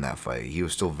had none in that fight. He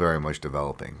was still very much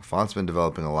developing. Font's been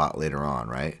developing a lot later on,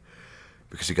 right?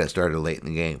 Because he got started late in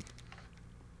the game,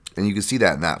 and you can see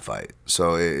that in that fight.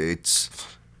 So it's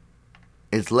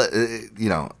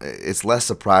less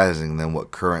surprising than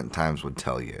what current times would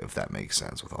tell you, if that makes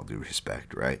sense, with all due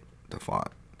respect, right? To Font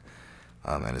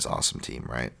and his awesome team,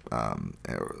 right?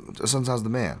 Assunção's the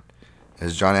man.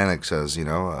 As John Anik says,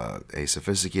 a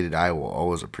sophisticated eye will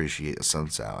always appreciate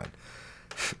Assunção. And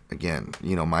again,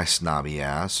 my snobby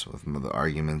ass with the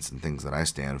arguments and things that I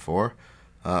stand for.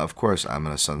 Of course, I'm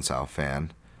an Assunção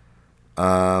fan.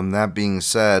 That being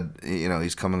said,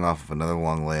 he's coming off of another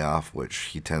long layoff, which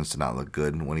he tends to not look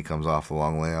good when he comes off the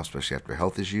long layoff, especially after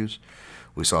health issues.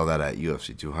 We saw that at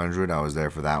UFC 200. I was there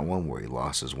for that one, where he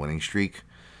lost his winning streak.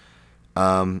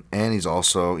 And he's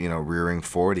also, rearing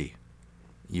 40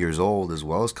 years old, as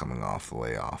well as coming off the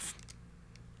layoff.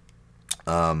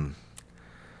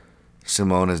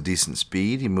 Simone has decent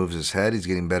speed. He moves his head. He's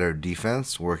getting better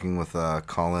defense, working with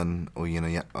Colin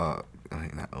Oyama. I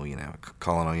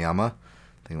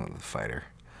think of the fighter.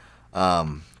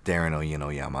 Darren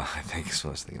Oyama, I think is what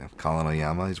I was thinking of. Colin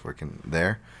Oyama, he's working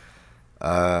there.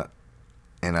 And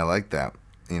I like that.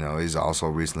 He's also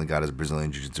recently got his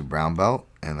Brazilian Jiu-Jitsu brown belt,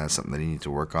 and that's something that he needs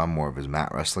to work on, more of his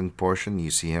mat wrestling portion.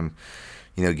 You see him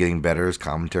getting better as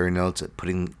commentary notes at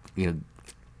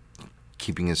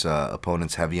keeping his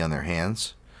opponents heavy on their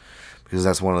hands. Because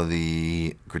that's one of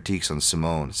the critiques on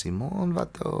Simon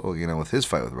Vato, with his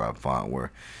fight with Rob Font,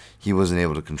 where he wasn't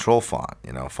able to control Font.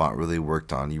 Font really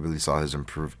worked on. You really saw his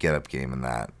improved get-up game in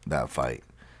that fight.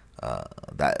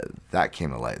 That came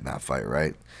to light in that fight,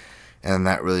 right? And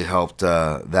that really helped.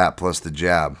 That plus the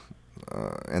jab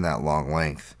and that long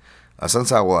length.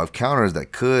 Sunsao will have counters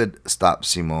that could stop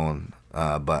Simon,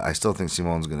 but I still think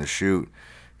Simon's going to shoot.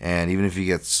 And even if he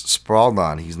gets sprawled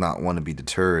on, he's not one to be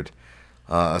deterred.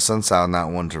 Sunsao not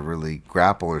one to really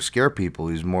grapple or scare people.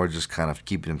 He's more just kind of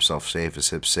keeping himself safe, his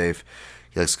hips safe.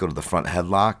 He likes to go to the front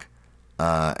headlock.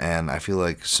 And I feel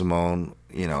like Simone,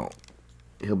 he'll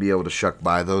be able to shuck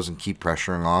by those and keep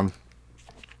pressuring on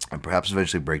and perhaps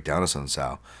eventually break down a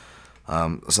Sunsao.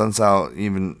 Sunsao,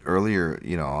 even earlier,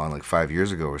 on like 5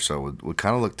 years ago or so, would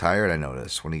kind of look tired, I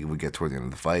noticed, when he would get toward the end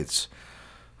of the fights.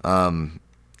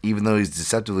 Even though he's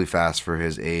deceptively fast for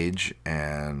his age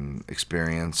and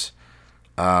experience,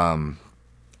 I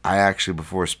actually,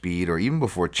 before speed or even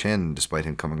before chin, despite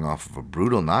him coming off of a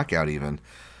brutal knockout even,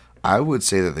 I would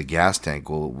say that the gas tank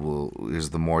is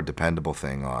the more dependable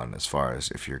thing on, as far as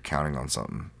if you're counting on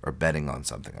something, or betting on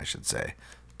something, I should say,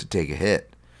 to take a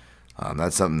hit.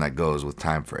 That's something that goes with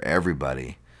time for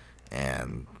everybody,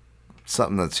 and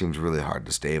something that seems really hard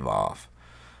to stave off.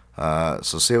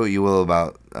 So say what you will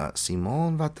about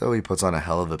Simon Vato, he puts on a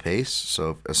hell of a pace,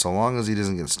 so long as he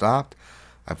doesn't get stopped,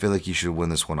 I feel like he should win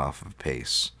this one off of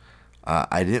pace.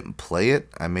 I didn't play it.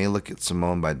 I may look at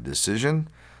Simone by decision,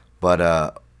 but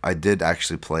I did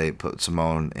actually put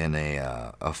Simone in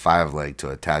a 5-leg to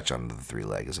attach onto the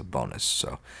 3-leg as a bonus.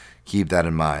 So keep that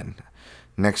in mind.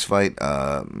 Next fight,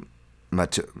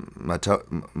 Mateusz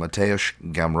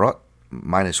Gamrot,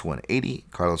 minus 180.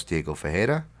 Carlos Diego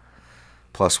Ferreira,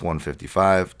 plus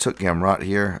 155. Took Gamrot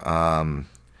here.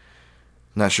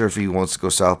 Not sure if he wants to go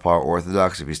southpaw or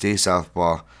orthodox. If he stays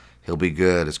southpaw, he'll be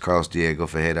good. As Carlos Diego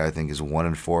Ferreira, I think, is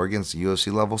 1-4 against the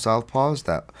UFC level southpaws.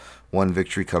 That one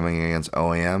victory coming against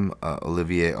OAM,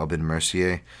 Olivier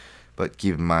Aubin-Mercier. But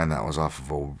keep in mind that was off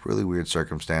of a really weird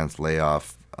circumstance,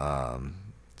 layoff.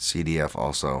 CDF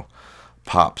also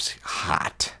pops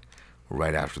hot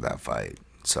right after that fight.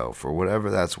 So for whatever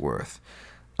that's worth.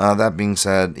 That being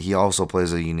said, he also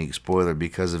plays a unique spoiler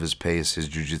because of his pace, his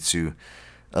jiu-jitsu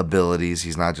abilities.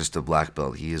 He's not just a black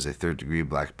belt. He is a third-degree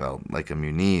black belt, like a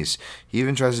Muniz. He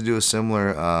even tries to do a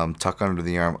similar tuck under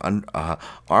the arm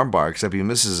armbar, except he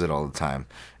misses it all the time.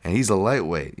 And he's a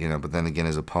lightweight, but then again,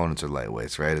 his opponents are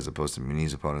lightweights, right? As opposed to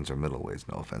Muniz's opponents are middleweights.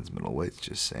 No offense, middleweights,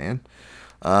 just saying.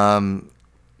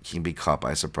 He can be caught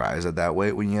by surprise at that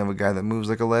weight when you have a guy that moves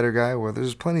like a lighter guy, where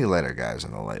there's plenty of lighter guys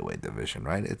in the lightweight division,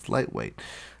 right? It's lightweight.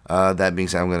 That being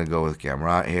said, I'm going to go with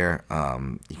Gamrot here.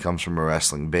 He comes from a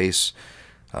wrestling base.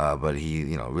 But he,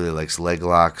 really likes leg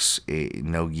locks.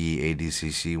 No-gi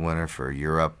ADCC winner for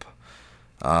Europe.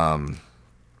 Not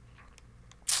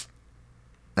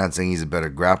saying he's a better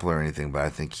grappler or anything, but I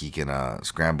think he can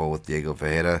scramble with Diego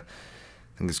Ferreira.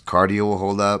 I think his cardio will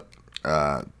hold up.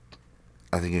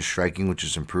 I think his striking, which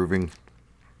is improving,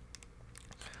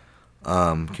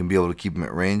 can be able to keep him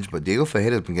at range. But Diego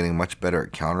Ferreira has been getting much better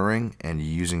at countering and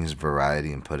using his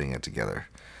variety and putting it together.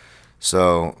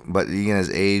 So, but again, his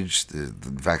age, the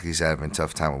fact that he's having a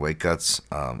tough time with weight cuts,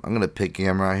 I'm going to pick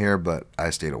Gamrot here, but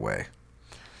I stayed away.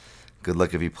 Good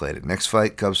luck if he played it. Next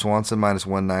fight, Cub Swanson, minus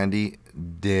 190.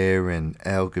 Darren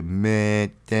Elkin,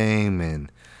 Matt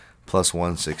Damon, plus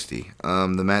 160.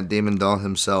 The Matt Damon doll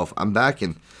himself. I'm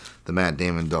backing the Matt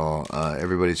Damon doll.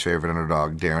 Everybody's favorite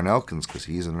underdog, Darren Elkins, because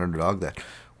he's an underdog that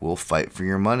will fight for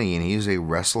your money, and he's a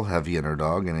wrestle-heavy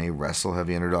underdog and a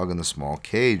wrestle-heavy underdog in the small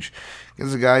cage.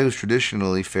 He's a guy who's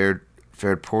traditionally fared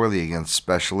poorly against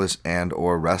specialists and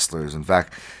or wrestlers. In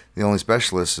fact, the only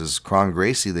specialist is Kron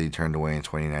Gracie that he turned away in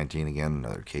 2019. Again,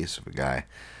 another case of a guy,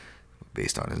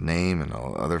 based on his name and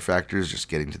all other factors, just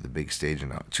getting to the big stage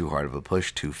and not too hard of a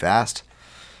push, too fast.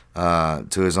 To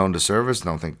his own disservice, I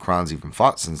don't think Kron's even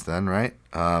fought since then, right?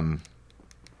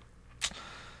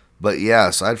 But yeah,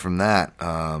 aside from that,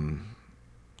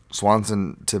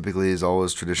 Swanson typically is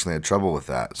always traditionally had trouble with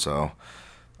that. So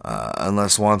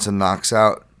unless Swanson knocks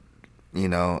out,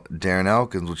 Darren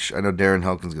Elkins, which I know Darren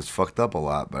Elkins gets fucked up a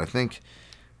lot, but I think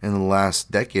in the last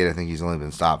decade, I think he's only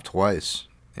been stopped twice,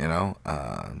 and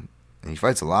he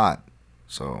fights a lot.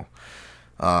 So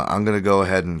I'm going to go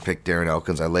ahead and pick Darren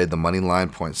Elkins. I laid the money line,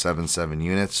 0.77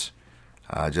 units,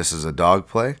 just as a dog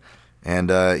play.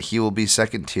 And he will be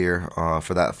second tier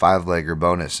for that 5-legger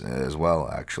bonus as well,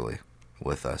 actually,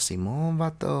 with Simon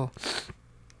Vato.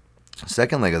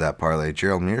 Second leg of that parlay,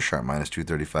 Gerald Meerschaert minus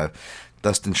 235.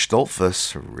 Dustin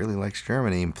Stoltzfus really likes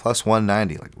Germany, plus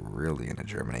 190, like really into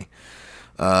Germany.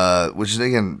 Which is,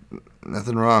 again,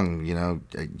 nothing wrong,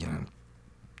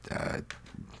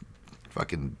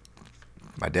 fucking,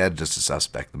 my dad just a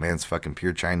suspect. The man's fucking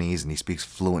pure Chinese, and he speaks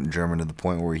fluent German to the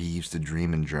point where he used to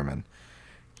dream in German.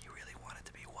 He really wanted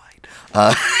to be white.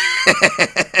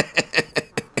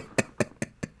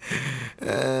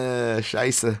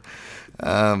 Scheiße.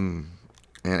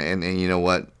 And you know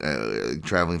what?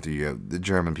 Traveling through Europe, the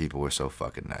German people were so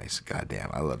fucking nice. Goddamn,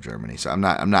 I love Germany. So I'm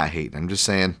not hating. I'm just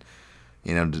saying,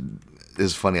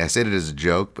 it's funny. I said it as a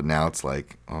joke, but now it's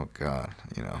like, oh god,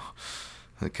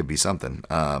 it could be something.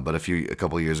 But a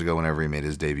couple of years ago, whenever he made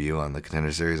his debut on the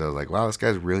Contender Series, I was like, wow, this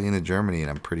guy's really into Germany, and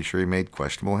I'm pretty sure he made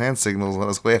questionable hand signals on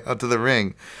his way out to the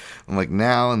ring. I'm like,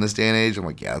 now in this day and age, I'm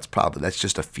like, yeah, that's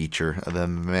just a feature of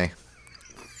MMA.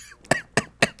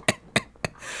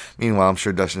 Meanwhile, I'm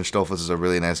sure Dustin Stoltzfus is a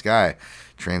really nice guy.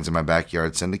 Trains in my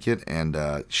backyard syndicate, and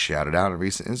shouted out a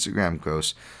recent Instagram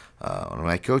post. One of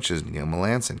my coaches, Neil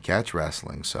Melanson, catch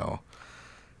wrestling. So,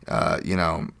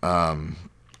 I'm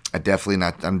definitely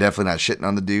not shitting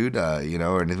on the dude,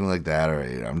 or anything like that. Or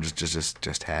I'm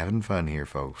just having fun here,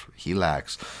 folks. He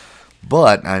lacks,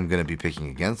 but I'm gonna be picking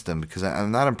against him because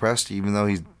I'm not impressed. Even though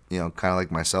he's kind of like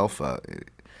myself.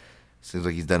 Seems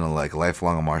like he's done like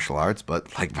lifelong martial arts,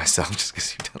 but like myself, just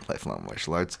because you've done lifelong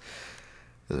martial arts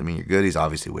doesn't mean you're good. He's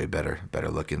obviously way better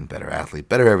looking, better athlete,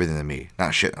 better everything than me.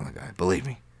 Not shitting on the guy, believe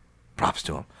me. Props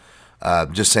to him.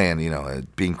 Just saying,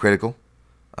 being critical.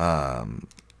 I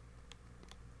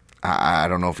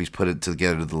don't know if he's put it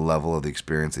together to the level of the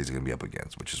experience that he's going to be up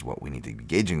against, which is what we need to be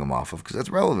gauging him off of, because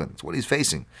that's relevant. It's what he's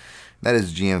facing. That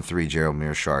is GM3, Gerald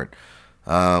Meerschaert.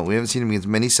 We haven't seen him against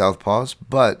many southpaws,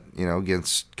 but,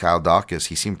 against Kyle Dawkins,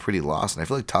 he seemed pretty lost. And I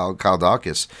feel like Kyle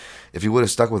Dawkins, if he would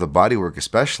have stuck with the bodywork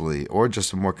especially, or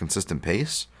just a more consistent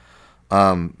pace,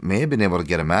 may have been able to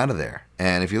get him out of there.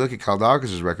 And if you look at Kyle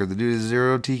Dawkins' record, the dude has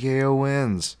 0 TKO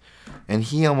wins. And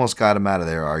he almost got him out of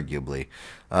there, arguably.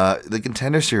 The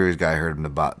Contender Series guy hurt him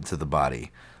to the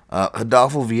body.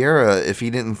 Adolfo Vieira, if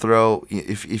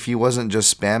he wasn't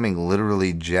just spamming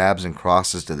literally jabs and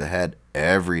crosses to the head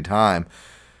every time,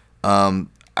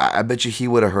 I bet you he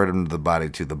would have hurt him to the body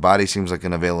too. The body seems like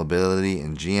an availability,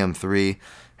 and GM3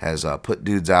 has put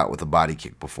dudes out with a body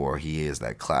kick before. He is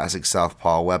that classic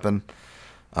southpaw weapon.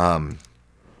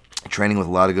 Training with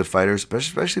a lot of good fighters,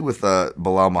 especially with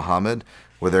Bilal Muhammad,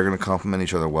 where they're going to complement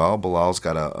each other well. Bilal's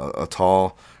got a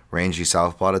tall, rangy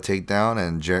southpaw to take down,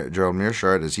 and Gerald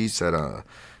Meerschaert, as he said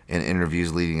in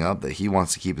interviews leading up, that he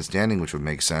wants to keep it standing, which would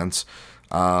make sense.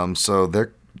 So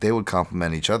they would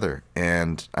complement each other.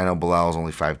 And I know Bilal is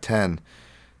only 5'10", and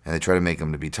they try to make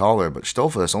him to be taller, but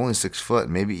Stoltzfus, only 6 foot,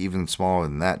 maybe even smaller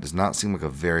than that, does not seem like a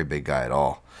very big guy at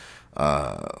all.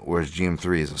 Whereas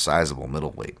GM3 is a sizable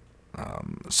middleweight.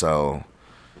 So,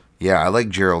 yeah, I like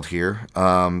Gerald here.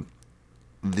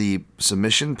 The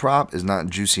submission prop is not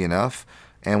juicy enough,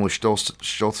 and with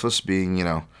Stoltzfus being,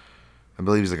 I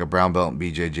believe he's like a brown belt in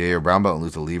BJJ, or brown belt in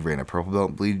Lucha Libre, and a purple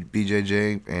belt in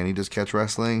BJJ, and he does catch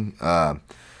wrestling. Not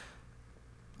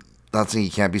saying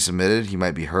he can't be submitted. He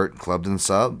might be hurt, clubbed, and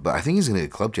sub, but I think he's going to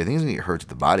get clubbed here. I think he's going to get hurt to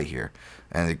the body here,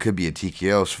 and it could be a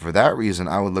TKO. So for that reason,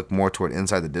 I would look more toward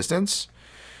inside the distance,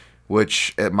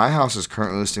 which at my house is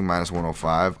currently listing minus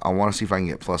 105. I want to see if I can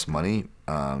get plus money.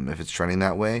 If it's trending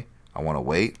that way, I want to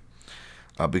wait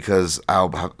because I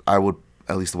would,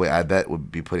 at least the way I bet,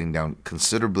 would be putting down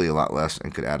considerably a lot less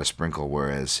and could add a sprinkle,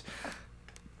 whereas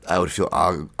I would feel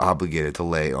obligated to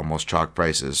lay almost chalk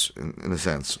prices in a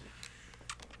sense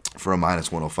for a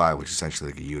minus 105, which is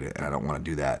essentially like a unit, and I don't want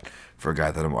to do that for a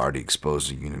guy that I'm already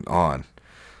exposed a unit on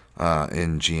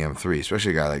in GM3,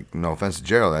 especially a guy like, no offense to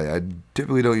Gerald, I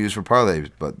typically don't use for parlays,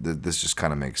 but this just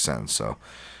kind of makes sense. So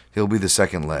he'll be the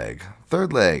second leg.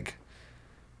 Third leg,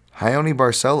 Ione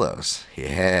Barcelos.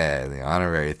 Yeah, the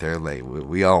honorary third leg.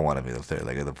 We all want to be the third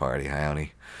leg of the party,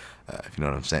 Ione. If you know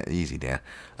what I'm saying. Easy, Dan.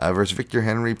 Versus Victor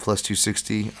Henry, plus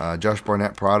 260. Josh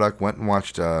Barnett product. Went and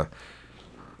watched a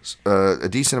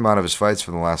decent amount of his fights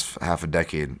for the last half a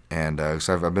decade. And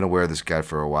so I've been aware of this guy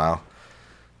for a while.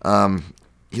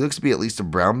 He looks to be at least a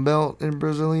brown belt in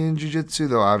Brazilian Jiu-Jitsu,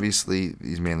 though obviously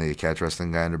he's mainly a catch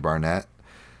wrestling guy under Barnett.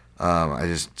 I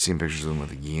just seen pictures of him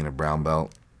with a gi and a brown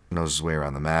belt. Knows his way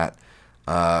around the mat.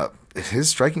 His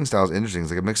striking style is interesting.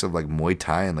 It's like a mix of like Muay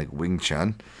Thai and like Wing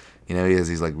Chun. He has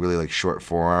these like really like short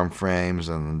forearm frames,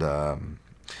 and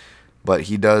but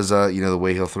he does the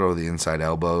way he'll throw the inside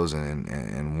elbows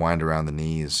and wind around the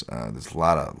knees. There's a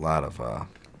lot of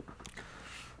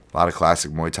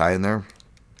classic Muay Thai in there.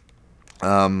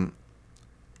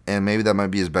 and maybe that might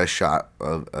be his best shot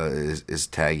of is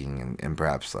tagging and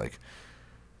perhaps like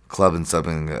clubbing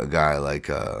something a guy like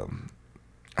Raoni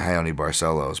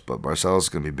Barcelos. But Barcelos is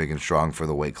going to be big and strong for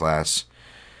the weight class.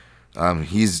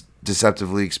 He's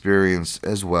deceptively experienced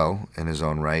as well in his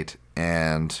own right,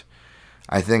 and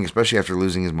I think, especially after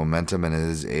losing his momentum and at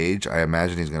his age, I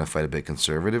imagine he's going to fight a bit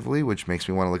conservatively, which makes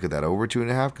me want to look at that over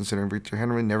 2.5, considering Victor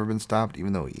Henry never been stopped,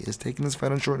 even though he is taking this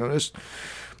fight on short notice.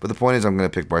 But the point is, I'm going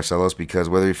to pick Barcelos because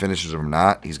whether he finishes or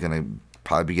not, he's going to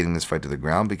probably be getting this fight to the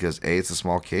ground because A, it's a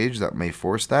small cage that may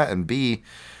force that, and B,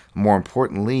 more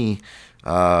importantly,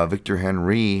 Victor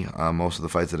Henry, most of the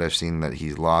fights that I've seen that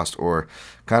he's lost or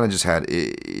kind of just had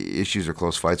issues or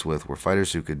close fights with were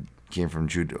fighters who came from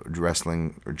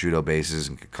wrestling or judo bases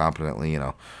and could competently,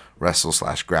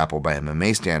 wrestle/grapple by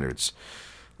MMA standards.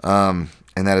 And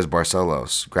that is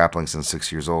Barcelos, grappling since 6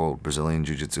 years old, Brazilian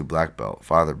Jiu-Jitsu black belt,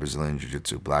 father Brazilian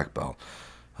Jiu-Jitsu black belt,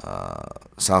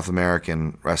 South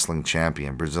American wrestling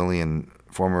champion, Brazilian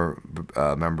former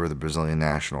member of the Brazilian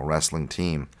national wrestling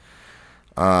team.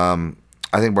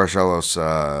 I think Barcelos,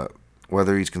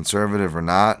 whether he's conservative or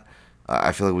not,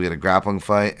 I feel like we get a grappling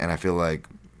fight, and I feel like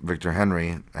Victor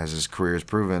Henry, as his career has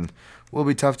proven, will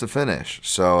be tough to finish.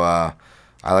 So I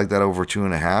like that over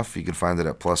 2.5. You can find it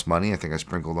at plus money. I think I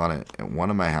sprinkled on it at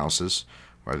one of my houses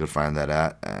where I could find that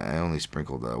at. I only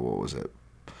sprinkled,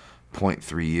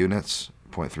 0.3 units,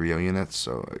 0.30 units,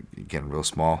 so again, real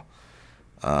small.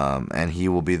 And he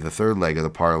will be the third leg of the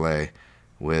parlay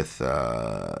with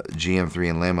GM3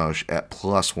 and Lemos at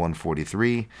plus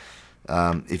 143.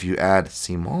 If you add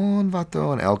Simon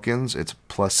Vato and Elkins, it's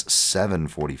plus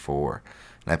 744.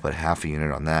 And I put half a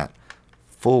unit on that.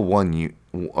 Full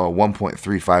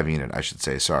 1.35 unit, I should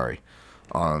say,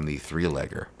 on the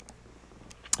 3-legger.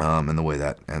 And the way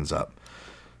that ends up.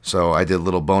 So I did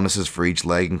little bonuses for each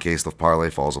leg in case the parlay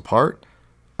falls apart.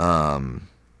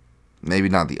 Maybe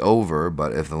not the over,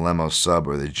 but if the Lemos sub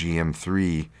or the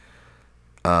GM3,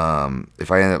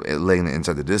 if I end up laying it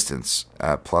inside the distance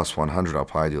at plus 100, I'll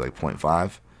probably do like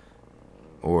 0.5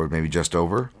 or maybe just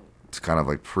over to kind of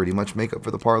like pretty much make up for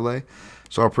the parlay.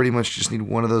 So I'll pretty much just need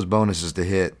one of those bonuses to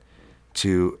hit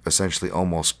to essentially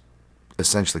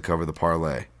cover the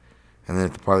parlay. And then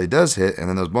if the parlay does hit and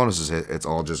then those bonuses hit, it's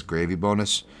all just gravy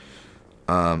bonus.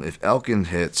 If Elkin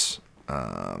hits,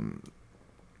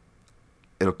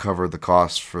 it'll cover the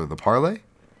cost for the parlay.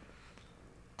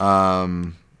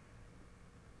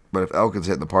 But if Elkins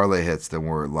hit and the parlay hits, then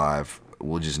we're live.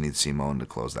 We'll just need Simone to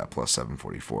close that plus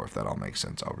 744, if that all makes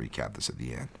sense. I'll recap this at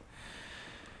the end.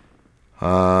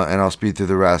 And I'll speed through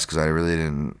the rest because I really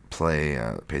didn't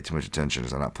pay too much attention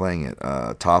because I'm not playing it.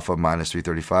 Tafa minus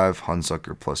 335,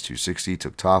 Hunsucker plus 260,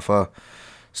 took Tafa,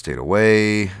 stayed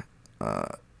away.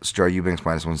 Star Eubanks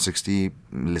minus 160,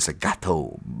 Melissa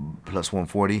Gatto plus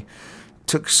 140.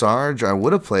 Took Sarge. I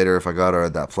would have played her if I got her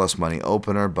at that plus money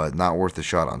opener, but not worth the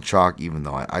shot on chalk, even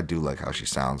though I do like how she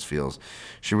feels.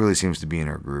 She really seems to be in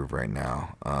her groove right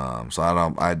now. So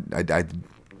I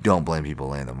don't blame people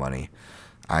laying the money.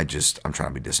 I'm trying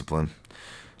to be disciplined.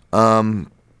 Charles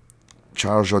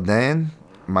Jourdain,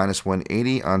 minus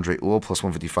 180. Andre Uhl, plus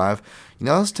 155.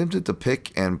 I was tempted to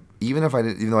pick, and even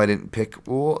though I didn't pick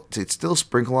Uhl, to still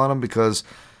sprinkle on him because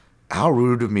how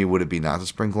rude of me would it be not to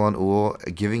sprinkle on Uhl,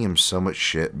 giving him so much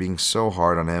shit, being so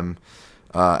hard on him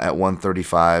at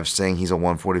 135, saying he's a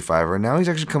 145er, and now he's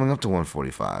actually coming up to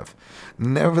 145.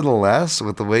 Nevertheless,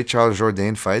 with the way Charles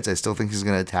Jourdain fights, I still think he's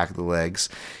going to attack the legs.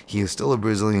 He is still a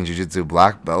Brazilian Jiu-Jitsu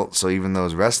black belt, so even though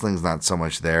his wrestling's not so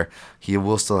much there, he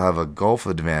will still have a golf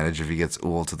advantage if he gets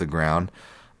Uhl to the ground.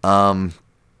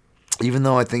 Even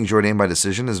though I think Jourdain by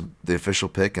decision is the official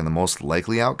pick and the most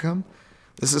likely outcome,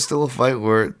 this is still a fight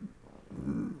where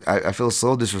I feel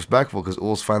so disrespectful because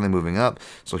Uhl's finally moving up,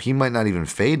 so he might not even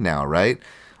fade now, right?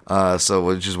 So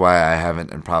which is why I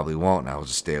haven't and probably won't, and I will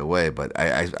just stay away. But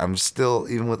I'm still,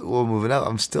 even with Uhl moving up,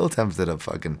 I'm still tempted to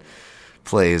fucking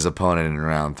play his opponent in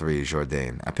round 3,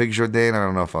 Jourdain. I picked Jourdain. I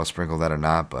don't know if I'll sprinkle that or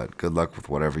not, but good luck with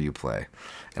whatever you play.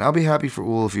 And I'll be happy for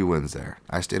Uhl if he wins there.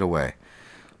 I stayed away.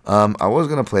 I was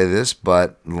going to play this,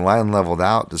 but the line leveled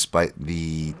out despite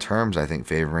the terms, I think,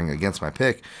 favoring against my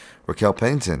pick. Raquel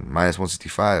Pennington, minus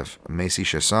 165. Macy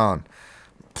Chasson,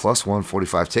 plus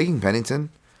 145. Taking Pennington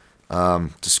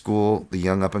to school the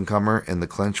young up-and-comer in the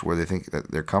clinch where they think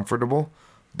that they're comfortable.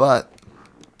 But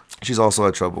she's also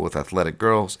had trouble with athletic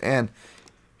girls, and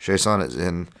Chasson is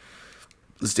in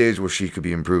the stage where she could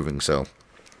be improving. So,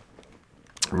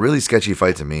 really sketchy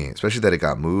fight to me, especially that it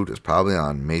got moved. It's probably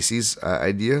on Macy's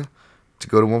idea to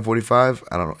go to 145.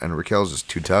 I don't know, and Raquel's just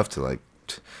too tough to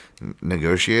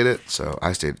negotiate it. So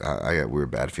I got weird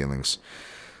bad feelings.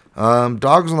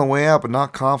 Dogs on the way out, but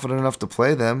not confident enough to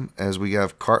play them, as we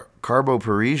have Carbo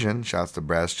Parisian. Shouts to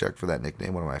Brass Check for that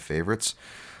nickname, one of my favorites.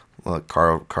 Look,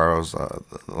 Caro's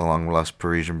long lost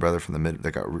Parisian brother from the mid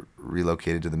that got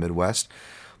relocated to the Midwest.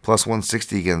 Plus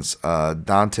 160 against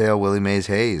Dante Willie Mays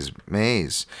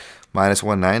Mays minus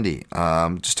 190.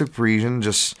 Just took Parisian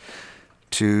just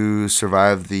to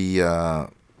survive the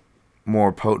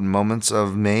more potent moments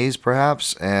of Mays,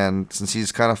 perhaps. And since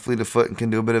he's kind of fleet of foot and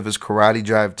can do a bit of his karate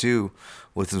drive too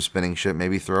with some spinning shit,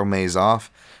 maybe throw Mays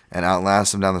off and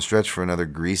outlast him down the stretch for another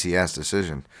greasy ass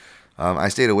decision. I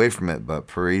stayed away from it, but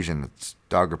Parisian, it's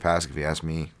dog or pass if you ask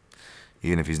me,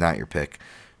 even if he's not your pick.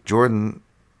 Jordan,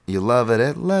 you love it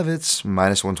at Levitz,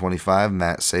 minus 125.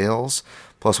 Matt Sales,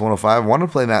 plus 105. I want to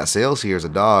play Matt Sales here as a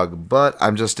dog, but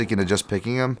I'm just sticking to just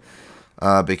picking him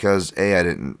because A, I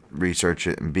didn't research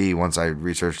it, and B, once I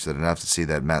researched it enough to see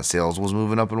that Matt Sales was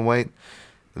moving up in weight,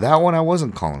 that one I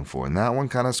wasn't calling for, and that one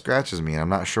kind of scratches me, and I'm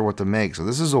not sure what to make. So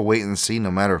this is a wait and see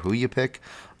no matter who you pick.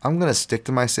 I'm going to stick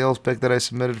to my Sales pick that I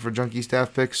submitted for Junkie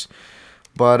Staff Picks,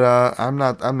 but I'm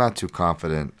not too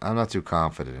confident. I'm not too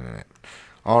confident in it.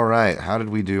 All right, how did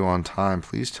we do on time?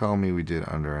 Please tell me we did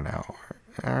under an hour.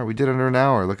 All right, we did under an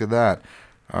hour. Look at that.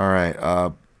 All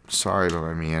right, sorry about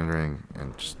my meandering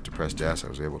and just depressed ass. I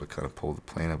was able to kind of pull the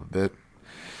plane up a bit.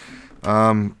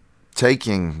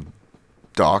 Taking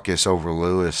Dawkins over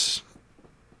Lewis.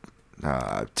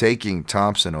 Taking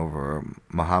Thompson over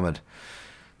Muhammad.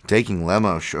 Taking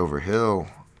Lemos over Hill.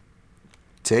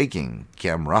 Taking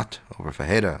Gamrot over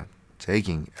Fajeda.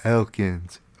 Taking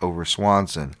Elkins over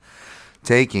Swanson.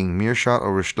 Taking Mearshot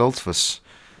over Stoltzfus.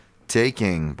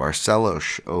 Taking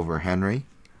Barcelos over Henry.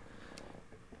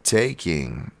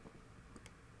 Taking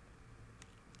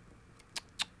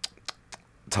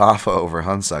Tafa over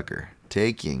Hunsucker.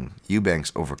 Taking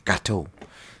Eubanks over Gato.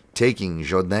 Taking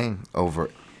Jourdain over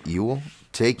Ewell.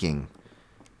 Taking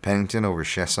Pennington over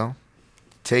Chesson.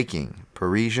 Taking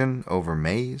Parisian over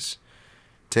Mays.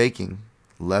 Taking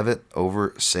Levitt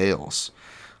over Sales.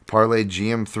 Parlay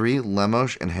GM3,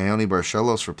 Lemos, and Hayoni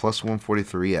Barcelos for plus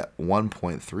 143 at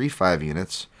 1.35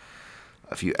 units.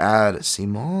 If you add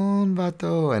Simon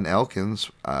Vato and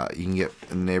Elkins, you can get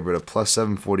in the neighborhood of plus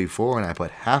 744, and I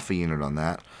put half a unit on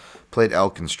that. Played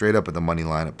Elkins straight up at the money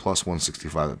line at plus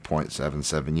 165 at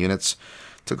 0.77 units.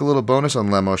 Took a little bonus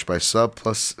on Lemos by sub,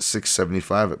 plus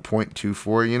 675 at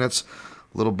 0.24 units.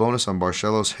 A little bonus on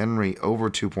Barcelos Henry over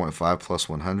 2.5 plus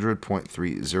 100,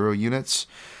 0.30 units.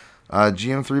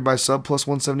 GM3 by sub plus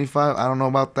 175. I don't know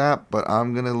about that, but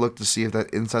I'm going to look to see if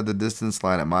that inside the distance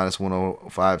line at minus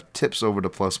 105 tips over to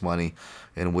plus money,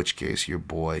 in which case your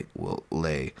boy will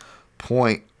lay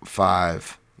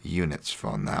 0.5 units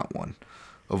from that one.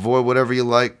 Avoid whatever you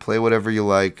like, play whatever you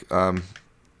like. I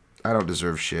don't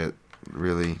deserve shit,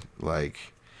 really.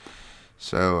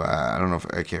 So I don't know if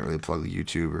I can't really plug the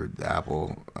YouTube or the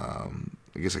Apple. I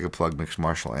guess I could plug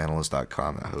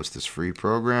mixedmartialanalyst.com that hosts this free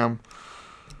program.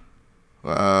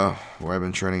 Where I've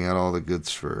been churning out all the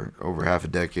goods for over half a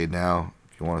decade now.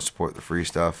 If you want to support the free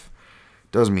stuff,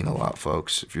 it does mean a lot,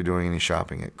 folks. If you're doing any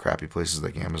shopping at crappy places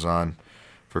like Amazon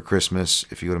for Christmas,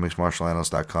 if you go to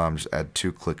mixedmartialanalyst.com, just add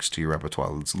 2 clicks to your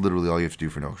repertoire. It's literally all you have to do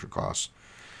for no extra cost.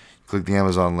 Click the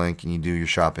Amazon link and you do your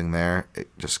shopping there. It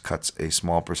just cuts a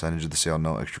small percentage of the sale,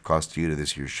 no extra cost to you to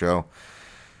this year's show.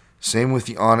 Same with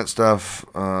the On It stuff,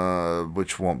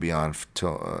 which won't be on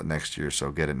till next year, so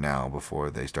get it now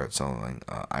before they start selling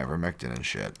ivermectin and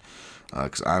shit.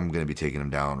 Because I'm going to be taking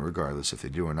them down regardless if they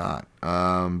do or not.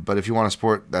 But if you want to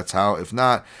support, that's how. If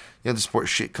not, you have to support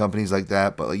shit companies like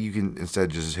that. But you can instead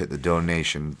just hit the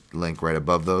donation link right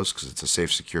above those because it's a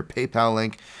safe, secure PayPal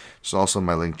link. It's also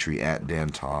my link tree at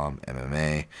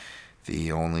DanTomMMA.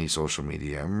 The only social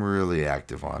media I'm really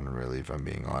active on, really, if I'm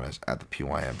being honest, at the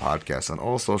PYM podcast on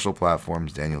all social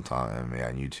platforms, Daniel Tom MMA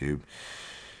on YouTube.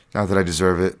 Not that I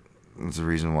deserve it. That's the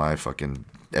reason why fucking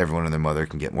everyone and their mother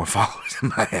can get more followers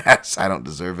than my ass. I don't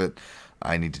deserve it.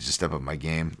 I need to just step up my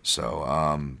game.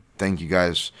 So, thank you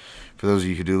guys. For those of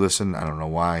you who do listen, I don't know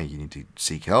why you need to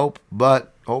seek help,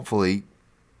 but hopefully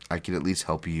I can at least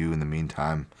help you in the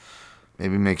meantime.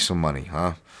 Maybe make some money,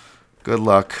 huh? Good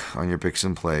luck on your picks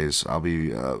and plays. I'll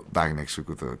be back next week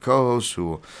with a co-host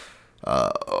who,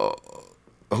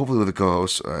 hopefully with a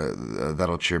co-host,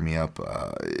 that'll cheer me up.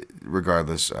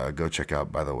 Regardless, go check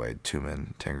out, by the way,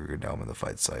 Tumen, Tangerga Dome, and the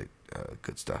Fight Site.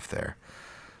 Good stuff there.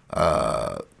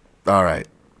 All right.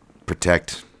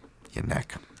 Protect your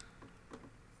neck.